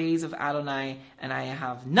kept the ways of Adonai, and I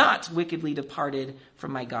have not wickedly departed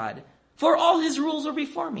from my God. For all his rules were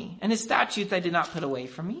before me, and his statutes I did not put away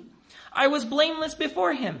from me. I was blameless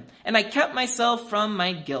before him, and I kept myself from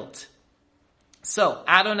my guilt. So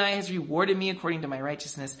Adonai has rewarded me according to my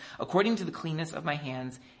righteousness, according to the cleanness of my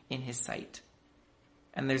hands in his sight.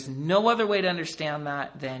 And there's no other way to understand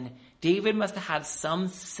that than David must have had some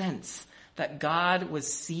sense that God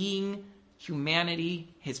was seeing humanity,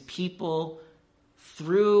 his people,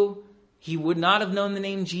 through, he would not have known the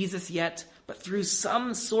name Jesus yet, but through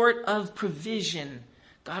some sort of provision,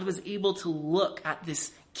 God was able to look at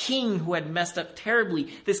this king who had messed up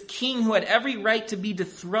terribly, this king who had every right to be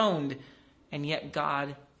dethroned, and yet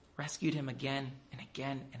God rescued him again and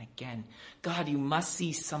again and again. God, you must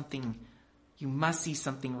see something. You must see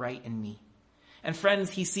something right in me. And friends,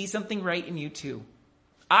 he sees something right in you too.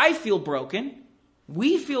 I feel broken.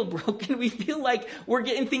 We feel broken. We feel like we're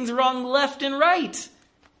getting things wrong left and right.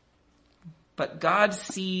 But God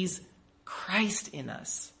sees Christ in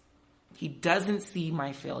us. He doesn't see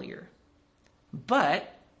my failure.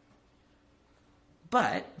 But,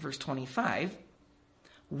 verse 25,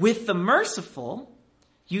 with the merciful,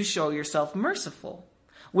 you show yourself merciful.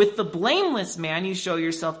 With the blameless man, you show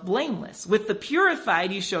yourself blameless. With the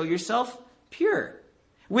purified, you show yourself pure.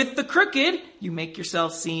 With the crooked, you make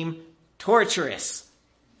yourself seem torturous.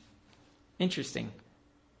 Interesting.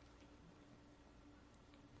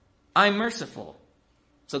 I'm merciful,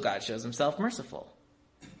 so God shows himself merciful.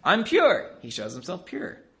 I'm pure, he shows himself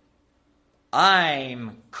pure.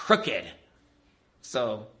 I'm crooked,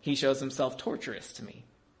 so he shows himself torturous to me.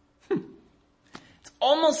 It's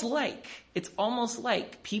almost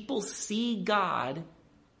like people see God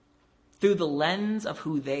through the lens of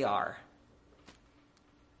who they are.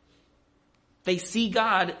 They see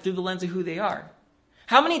God through the lens of who they are.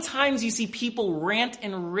 How many times you see people rant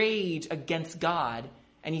and rage against God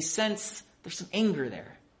and you sense there's some anger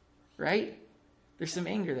there, right? There's some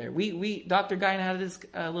anger there. Dr. Guy and I had this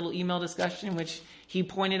little email discussion in which he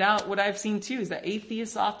pointed out what I've seen too, is that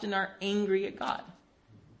atheists often are angry at God.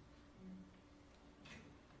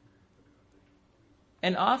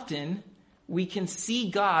 And often we can see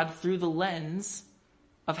God through the lens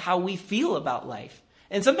of how we feel about life.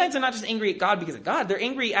 And sometimes they're not just angry at God because of God. They're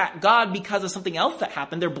angry at God because of something else that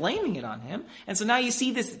happened. They're blaming it on him. And so now you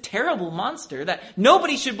see this terrible monster that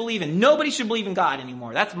nobody should believe in. Nobody should believe in God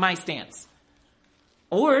anymore. That's my stance.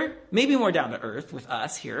 Or maybe more down to earth with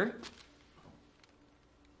us here.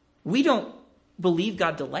 We don't believe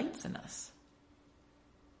God delights in us.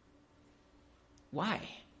 Why?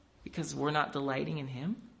 Because we're not delighting in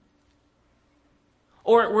him?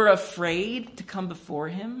 Or we're afraid to come before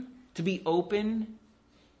him, to be open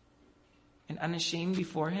and unashamed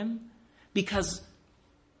before him? Because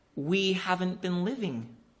we haven't been living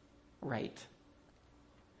right.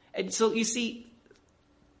 And so you see,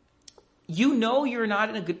 you know you're not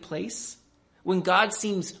in a good place when God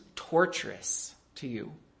seems torturous to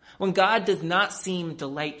you, when God does not seem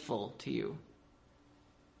delightful to you,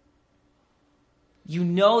 you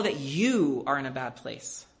know that you are in a bad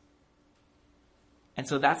place. And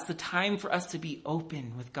so that's the time for us to be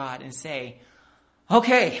open with God and say,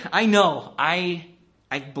 okay, I know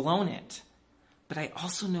I've blown it, but I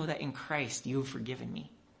also know that in Christ you have forgiven me.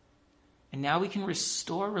 And now we can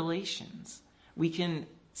restore relations. We can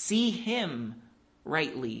see him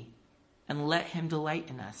rightly and let him delight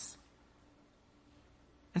in us.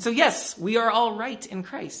 And so yes, we are all right in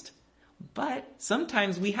Christ. But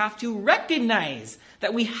sometimes we have to recognize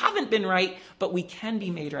that we haven't been right, but we can be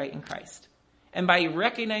made right in Christ. And by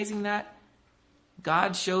recognizing that,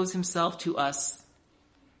 God shows himself to us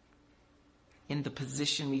in the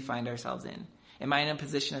position we find ourselves in. Am I in a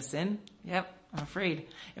position of sin? Yep, I'm afraid.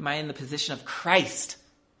 Am I in the position of Christ?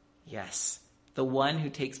 Yes. The one who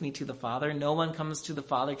takes me to the Father. No one comes to the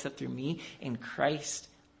Father except through me. In Christ,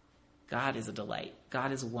 God is a delight.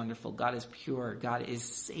 God is wonderful. God is pure. God is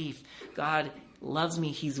safe. God loves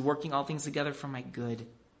me. He's working all things together for my good.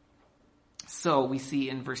 So we see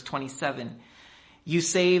in verse 27, you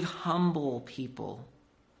save humble people,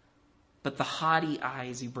 but the haughty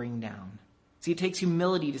eyes you bring down. See, it takes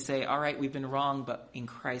humility to say, all right, we've been wrong, but in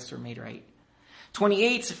Christ we're made right.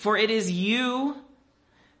 28, for it is you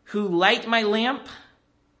who light my lamp.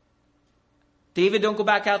 David, don't go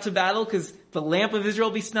back out to battle because the lamp of Israel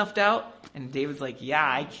will be snuffed out. And David's like, yeah,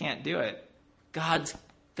 I can't do it. God's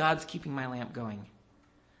keeping my lamp going.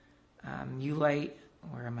 You light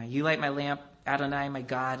my lamp. Adonai, my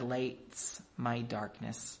God, lights my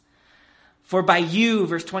darkness. For by you,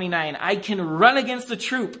 verse 29, I can run against a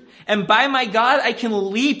troop, and by my God, I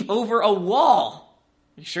can leap over a wall.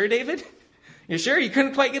 You sure, David? You sure? You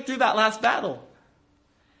couldn't quite get through that last battle.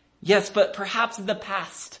 Yes, but perhaps in the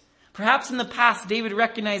past, David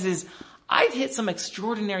recognizes, I've hit some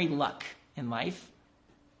extraordinary luck in life.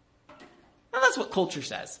 Now that's what culture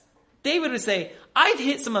says. David would say, I've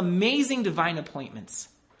hit some amazing divine appointments.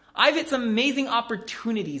 I've hit some amazing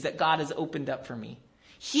opportunities that God has opened up for me.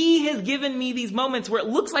 He has given me these moments where it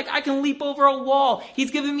looks like I can leap over a wall.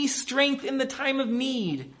 He's given me strength in the time of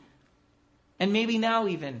need. And maybe now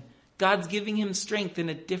even, God's giving him strength in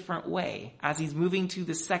a different way as he's moving to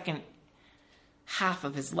the second half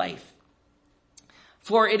of his life.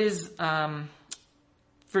 For it is,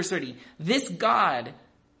 verse 30, this God,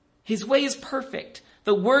 his way is perfect.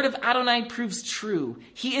 The word of Adonai proves true.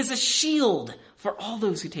 He is a shield for all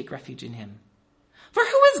those who take refuge in him. For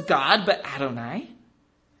who is God but Adonai?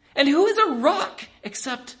 And who is a rock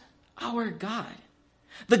except our God?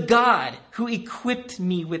 The God who equipped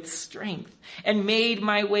me with strength and made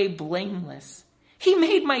my way blameless. He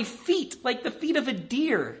made my feet like the feet of a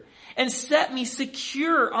deer and set me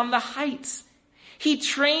secure on the heights. He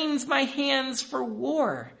trains my hands for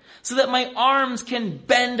war so that my arms can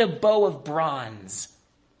bend a bow of bronze.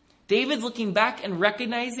 David's looking back and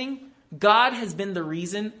recognizing God has been the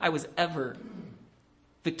reason I was ever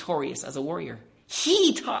victorious as a warrior.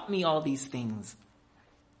 He taught me all these things.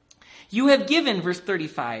 You have given, verse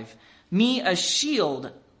 35, me a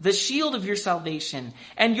shield, the shield of your salvation,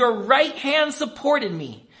 and your right hand supported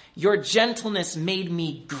me. Your gentleness made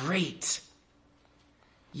me great.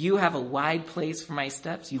 You have a wide place for my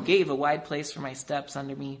steps. You gave a wide place for my steps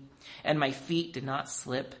under me, and my feet did not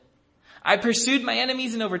slip. I pursued my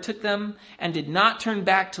enemies and overtook them, and did not turn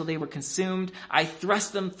back till they were consumed. I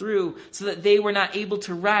thrust them through so that they were not able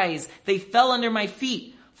to rise. They fell under my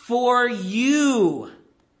feet. For you.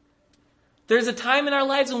 There's a time in our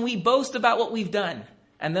lives when we boast about what we've done.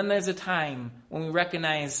 And then there's a time when we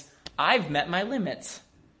recognize, I've met my limits.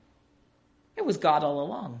 It was God all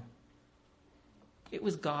along. It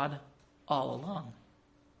was God all along.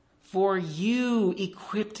 For you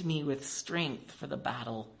equipped me with strength for the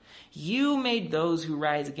battle. You made those who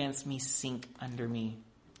rise against me sink under me.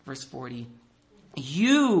 Verse 40.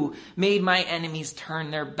 You made my enemies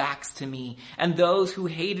turn their backs to me, and those who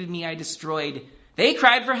hated me I destroyed. They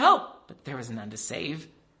cried for help, but there was none to save.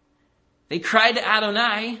 They cried to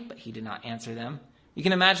Adonai, but he did not answer them. You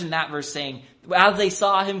can imagine that verse saying, as they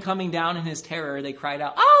saw him coming down in his terror, they cried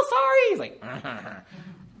out, oh, sorry. He's like,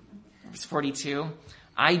 verse 42.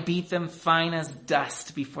 I beat them fine as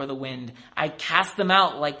dust before the wind. I cast them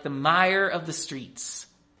out like the mire of the streets.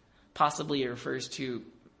 Possibly it refers to,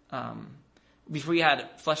 before you had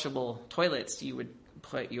flushable toilets, you would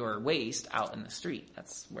put your waste out in the street.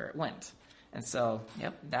 That's where it went. And so,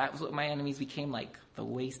 that was what my enemies became like, the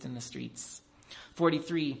waste in the streets.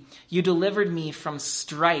 43, you delivered me from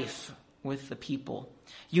strife with the people.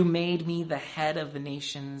 You made me the head of the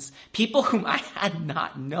nations. People whom I had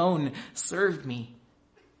not known served me.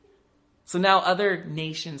 So now other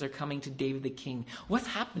nations are coming to David the king. What's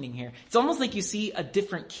happening here? It's almost like you see a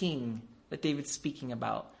different king that David's speaking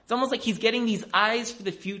about. It's almost like he's getting these eyes for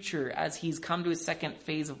the future as he's come to his second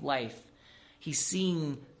phase of life. He's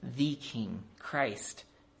seeing the king, Christ,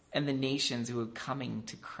 and the nations who are coming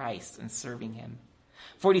to Christ and serving him.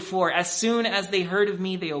 44, as soon as they heard of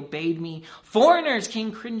me, they obeyed me. Foreigners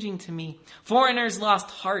came cringing to me. Foreigners lost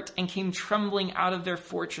heart and came trembling out of their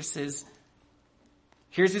fortresses.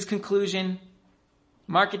 Here's his conclusion.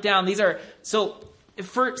 Mark it down.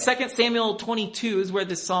 For 2 Samuel 22 is where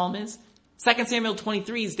this psalm is. 2 Samuel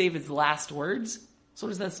 23 is David's last words. So what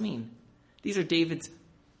does this mean? These are David's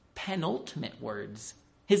penultimate words.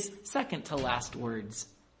 His second to last words.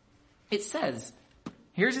 It says,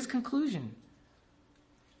 here's his conclusion.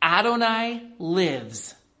 Adonai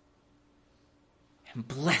lives, and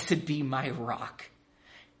blessed be my rock,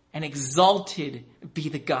 and exalted be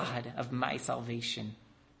the God of my salvation.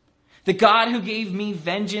 The God who gave me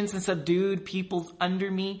vengeance and subdued peoples under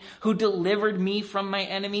me, who delivered me from my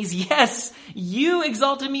enemies. Yes, you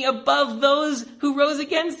exalted me above those who rose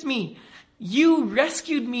against me. You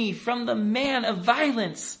rescued me from the man of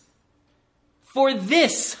violence. For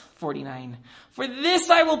this, 49, for this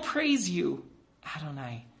I will praise you,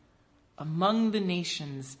 Adonai, among the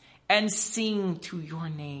nations, and sing to your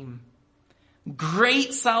name.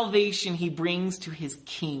 Great salvation he brings to his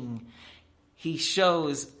king. He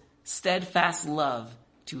shows steadfast love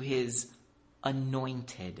to his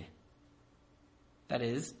anointed. That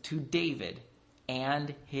is, to David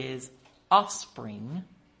and his offspring,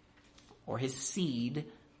 or his seed,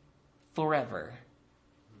 forever.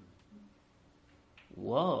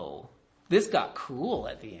 Whoa. This got cool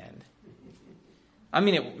at the end. I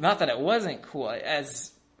mean, not that it wasn't cool.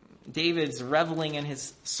 As David's reveling in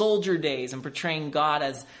his soldier days and portraying God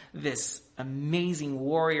as this amazing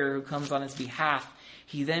warrior who comes on his behalf,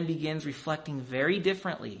 he then begins reflecting very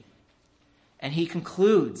differently. And he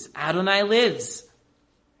concludes, Adonai lives.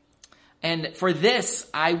 And for this,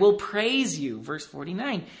 I will praise you. Verse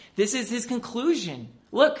 49. This is his conclusion.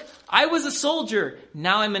 Look, I was a soldier.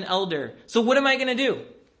 Now I'm an elder. So what am I going to do?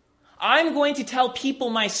 I'm going to tell people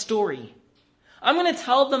my story. I'm going to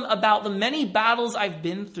tell them about the many battles I've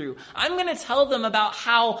been through. I'm going to tell them about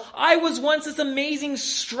how I was once this amazing,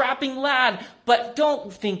 strapping lad. But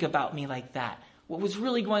don't think about me like that. What was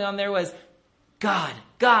really going on there was God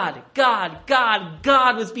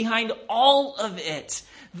was behind all of it.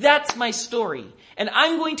 That's my story. And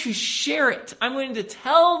I'm going to share it. I'm going to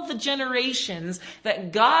tell the generations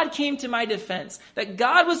that God came to my defense, that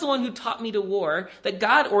God was the one who taught me to war, that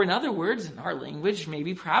God, or in other words, in our language,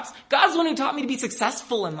 maybe perhaps, God's the one who taught me to be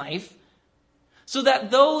successful in life. So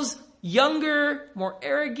that those younger, more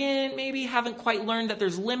arrogant, maybe haven't quite learned that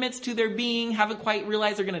there's limits to their being, haven't quite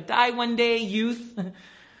realized they're going to die one day, youth,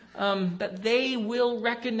 that they will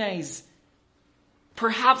recognize.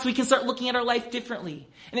 Perhaps we can start looking at our life differently.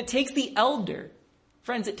 And it takes the elder,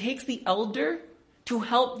 friends, it takes the elder to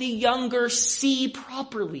help the younger see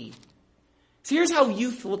properly. So here's how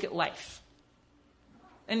youth look at life.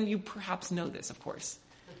 And you perhaps know this, of course.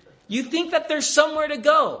 You think that there's somewhere to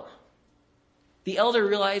go. The elder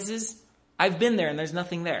realizes, I've been there and there's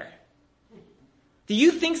nothing there. The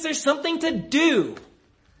youth thinks there's something to do.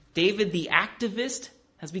 David the activist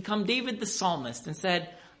has become David the psalmist and said,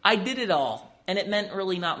 I did it all. And it meant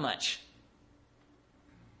really not much.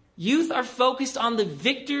 Youth are focused on the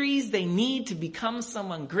victories they need to become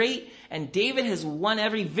someone great. And David has won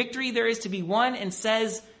every victory there is to be won and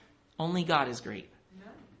says, only God is great.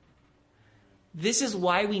 This is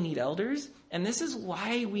why we need elders. And this is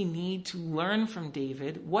why we need to learn from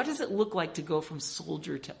David. What does it look like to go from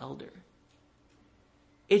soldier to elder?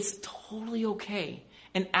 It's totally okay.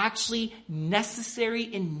 And actually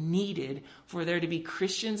necessary and needed for there to be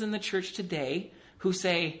Christians in the church today who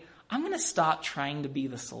say, I'm going to stop trying to be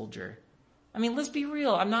the soldier. I mean, let's be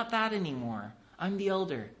real. I'm not that anymore. I'm the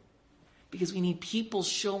elder. Because we need people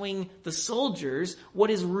showing the soldiers what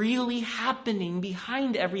is really happening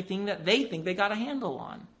behind everything that they think they got a handle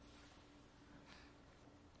on.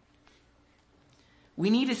 We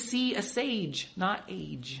need to see a sage, not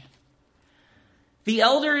age. The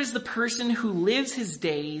elder is the person who lives his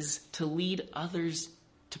days to lead others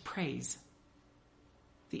to praise.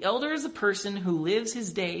 The elder is the person who lives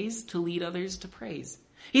his days to lead others to praise.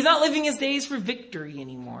 He's not living his days for victory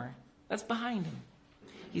anymore. That's behind him.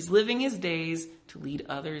 He's living his days to lead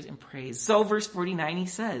others in praise. So verse 49, he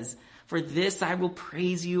says, for this I will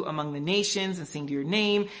praise you among the nations and sing to your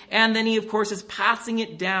name. And then he, of course, is passing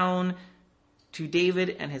it down to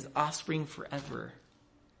David and his offspring forever.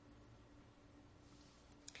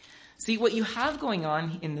 See, what you have going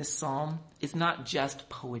on in this psalm is not just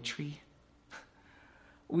poetry.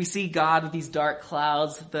 We see God with these dark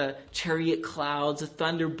clouds, the chariot clouds, the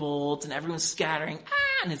thunderbolts, and everyone's scattering,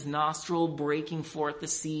 and his nostril breaking forth the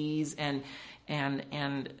seas, and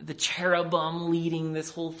the cherubim leading this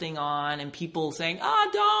whole thing on, and people saying,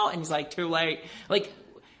 don't, and he's like, too late. Like,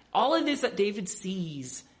 all of this that David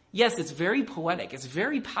sees, yes, it's very poetic, it's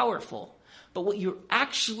very powerful, but what you're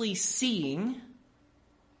actually seeing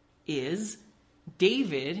is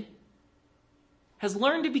David has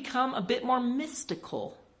learned to become a bit more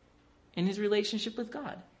mystical in his relationship with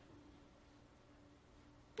God.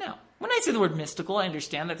 Now, when I say the word mystical, I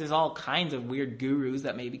understand that there's all kinds of weird gurus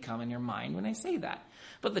that maybe come in your mind when I say that.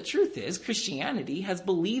 But the truth is, Christianity has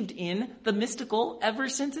believed in the mystical ever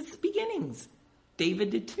since its beginnings. David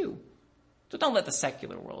did too. So don't let the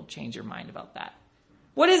secular world change your mind about that.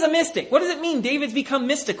 What is a mystic? What does it mean David's become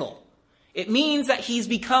mystical? It means that he's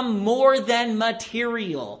become more than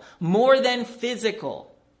material, more than physical.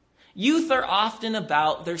 Youth are often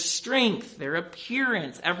about their strength, their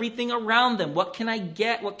appearance, everything around them. What can I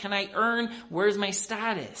get? What can I earn? Where's my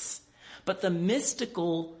status? But the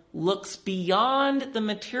mystical looks beyond the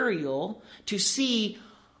material to see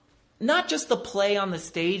not just the play on the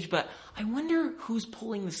stage, but I wonder who's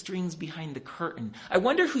pulling the strings behind the curtain. I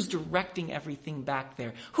wonder who's directing everything back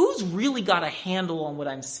there. Who's really got a handle on what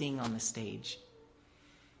I'm seeing on the stage?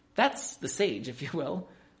 That's the sage, if you will.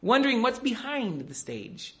 Wondering what's behind the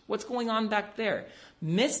stage. What's going on back there?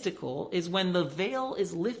 Mystical is when the veil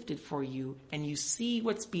is lifted for you and you see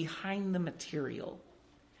what's behind the material.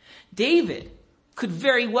 David could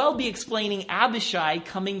very well be explaining Abishai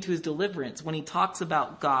coming to his deliverance when he talks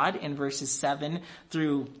about God in verses 7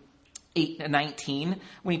 through 19.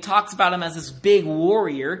 When he talks about him as this big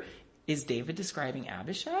warrior, is David describing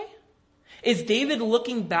Abishai? Is David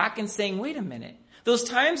looking back and saying, wait a minute, those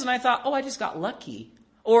times when I thought, I just got lucky.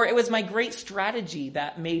 Or it was my great strategy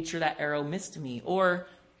that made sure that arrow missed me. Or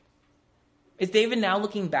is David now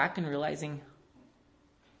looking back and realizing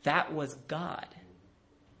that was God?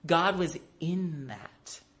 God was in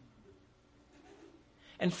that.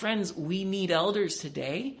 And friends, we need elders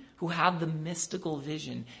today who have the mystical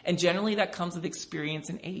vision. And generally that comes with experience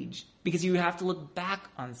and age. Because you have to look back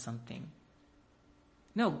on something.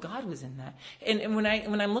 No, God was in that. And when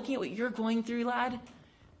I'm looking at what you're going through, lad,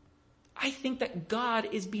 I think that God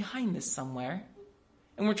is behind this somewhere.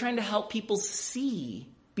 And we're trying to help people see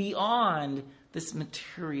beyond this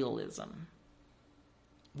materialism.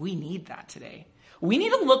 We need that today. We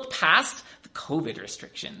need to look past the COVID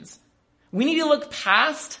restrictions. We need to look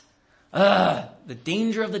past the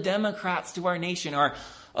danger of the Democrats to our nation, or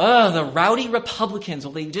the rowdy Republicans.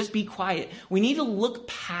 Will they just be quiet? We need to look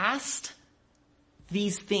past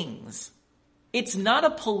these things. It's not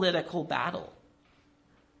a political battle.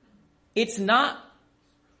 It's not,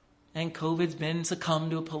 and COVID's been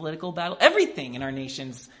succumbed to a political battle. Everything in our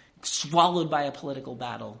nation's swallowed by a political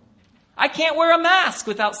battle. I can't wear a mask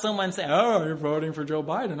without someone saying, you're voting for Joe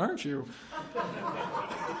Biden, aren't you?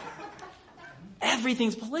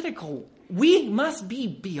 Everything's political. We must be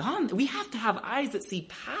beyond. We have to have eyes that see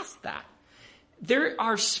past that. There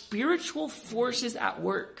are spiritual forces at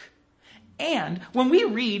work. And when we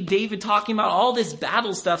read David talking about all this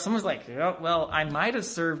battle stuff, someone's like, I might have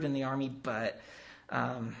served in the army, but,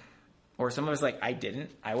 or some of us like, I didn't.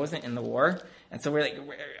 I wasn't in the war. And so we're like,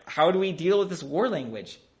 how do we deal with this war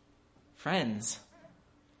language? Friends,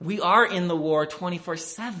 we are in the war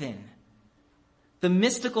 24/7. The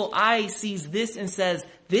mystical eye sees this and says,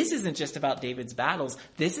 this isn't just about David's battles.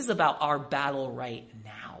 This is about our battle right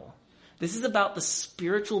now. This is about the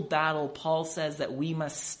spiritual battle Paul says that we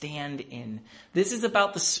must stand in. This is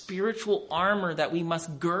about the spiritual armor that we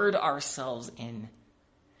must gird ourselves in.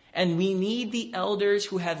 And we need the elders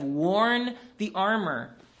who have worn the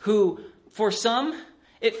armor, who, for some,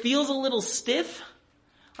 it feels a little stiff.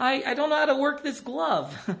 I don't know how to work this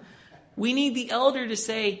glove. We need the elder to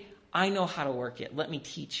say, I know how to work it. Let me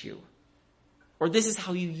teach you. Or this is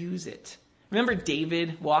how you use it. Remember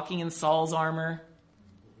David walking in Saul's armor?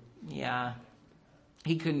 Yeah,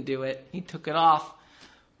 he couldn't do it. He took it off.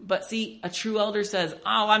 But see, a true elder says,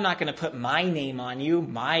 I'm not going to put my name on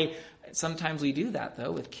you. Sometimes we do that,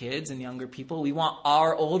 though, with kids and younger people. We want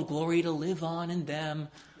our old glory to live on in them.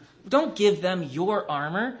 Don't give them your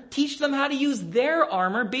armor. Teach them how to use their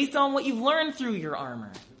armor based on what you've learned through your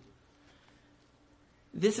armor.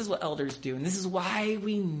 This is what elders do, and this is why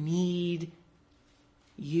we need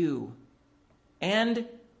you. And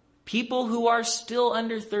people who are still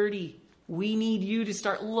under 30, we need you to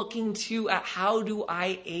start looking too at how do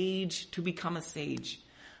I age to become a sage?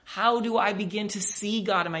 How do I begin to see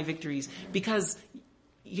God in my victories? Because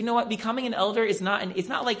you know what? Becoming an elder is not, it's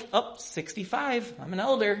not like, 65, I'm an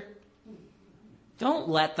elder. Don't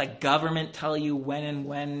let the government tell you when and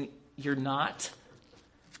when you're not.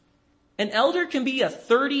 An elder can be a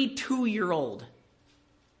 32-year-old.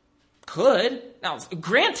 Could. Now,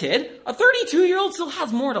 granted, a 32-year-old still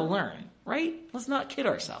has more to learn, right? Let's not kid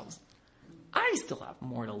ourselves. I still have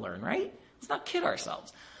more to learn, right? Let's not kid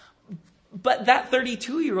ourselves. But that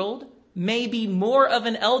 32-year-old may be more of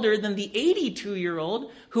an elder than the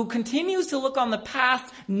 82-year-old who continues to look on the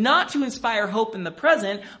past not to inspire hope in the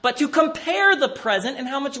present, but to compare the present and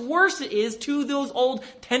how much worse it is to those old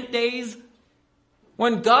tent days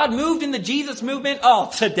when God moved in the Jesus movement.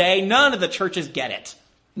 Oh, today, none of the churches get it.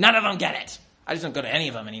 None of them get it. I just don't go to any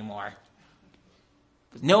of them anymore.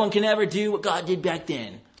 No one can ever do what God did back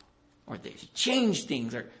then. Or they change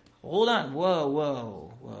things. Or hold on.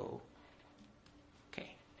 Whoa. Okay.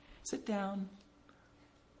 Sit down.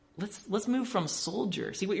 Let's move from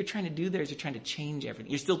soldier. See, what you're trying to do there is you're trying to change everything.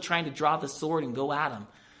 You're still trying to draw the sword and go at them.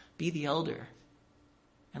 Be the elder.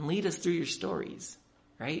 And lead us through your stories.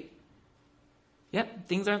 Right? Yep,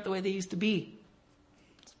 things aren't the way they used to be.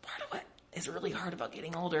 It's part of what is really hard about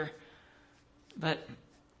getting older. But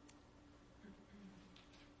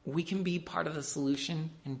we can be part of the solution,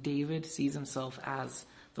 and David sees himself as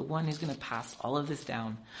the one who's going to pass all of this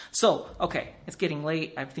down. So, okay, it's getting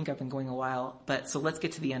late. I think I've been going a while, but so let's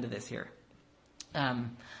get to the end of this here.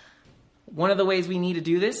 One of the ways we need to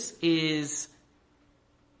do this is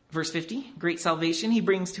verse 50, great salvation he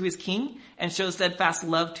brings to his king and shows steadfast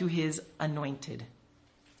love to his anointed.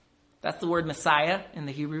 That's the word Messiah in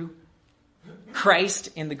the Hebrew. Christ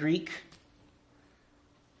in the Greek.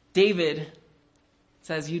 David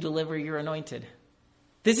says, you deliver your anointed.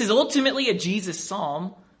 This is ultimately a Jesus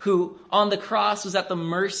psalm who on the cross was at the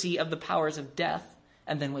mercy of the powers of death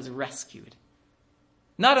and then was rescued.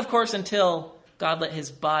 Not, of course, until God let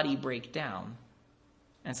his body break down.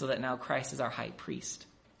 And so that now Christ is our high priest.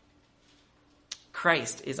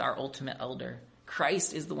 Christ is our ultimate elder.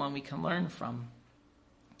 Christ is the one we can learn from.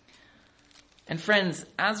 And friends,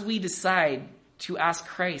 as we decide to ask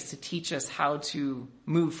Christ to teach us how to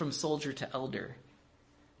move from soldier to elder,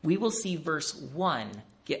 we will see verse 1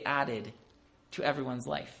 get added to everyone's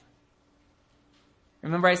life.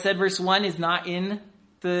 Remember I said verse 1 is not in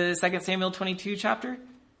the 2 Samuel 22 chapter?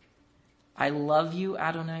 I love you,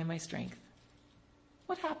 Adonai, my strength.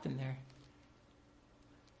 What happened there?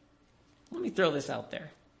 Let me throw this out there.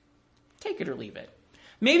 Take it or leave it.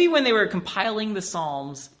 Maybe when they were compiling the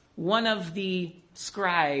Psalms, one of the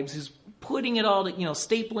scribes who's putting it all,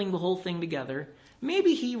 stapling the whole thing together,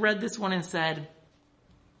 maybe he read this one and said,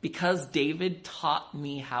 because David taught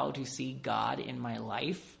me how to see God in my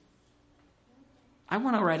life, I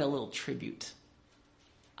want to write a little tribute.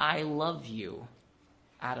 I love you,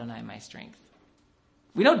 Adonai, my strength.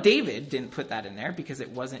 We know David didn't put that in there because it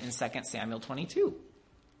wasn't in 2 Samuel 22.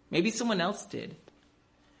 Maybe someone else did.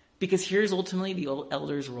 Because here's ultimately the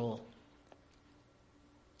elder's role.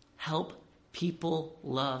 Help people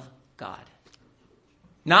love God.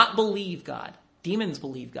 Not believe God. Demons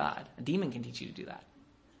believe God. A demon can teach you to do that.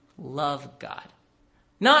 Love God.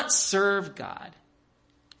 Not serve God.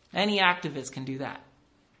 Any activist can do that.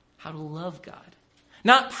 How to love God.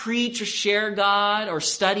 Not preach or share God or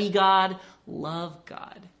study God. Love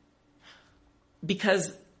God.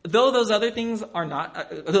 Because though those other things are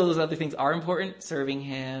important, serving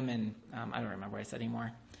him and I don't remember what I said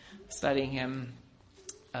anymore, studying him,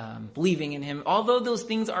 believing in him, although those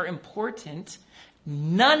things are important,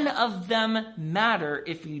 none of them matter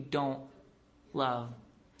if you don't love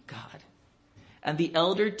God. And the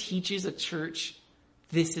elder teaches a church,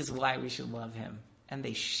 this is why we should love him. And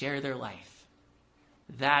they share their life.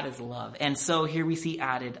 That is love. And so here we see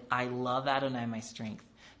added, I love Adonai, my strength.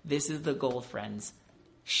 This is the goal, friends.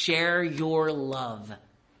 Share your love.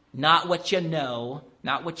 Not what you know,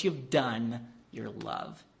 not what you've done, your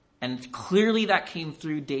love. And clearly that came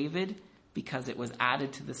through David because it was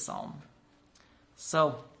added to the psalm.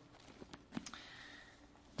 So,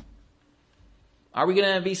 are we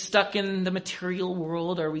going to be stuck in the material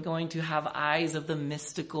world? Are we going to have eyes of the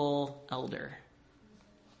mystical elder?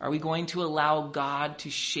 Are we going to allow God to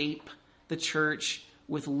shape the church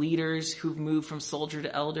with leaders who've moved from soldier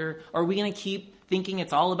to elder? Or are we going to keep thinking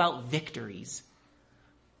it's all about victories?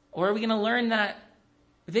 Or are we going to learn that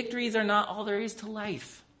victories are not all there is to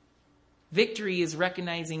life? Victory is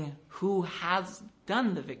recognizing who has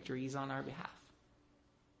done the victories on our behalf.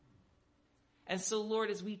 And so, Lord,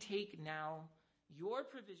 as we take now your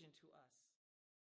provision to us,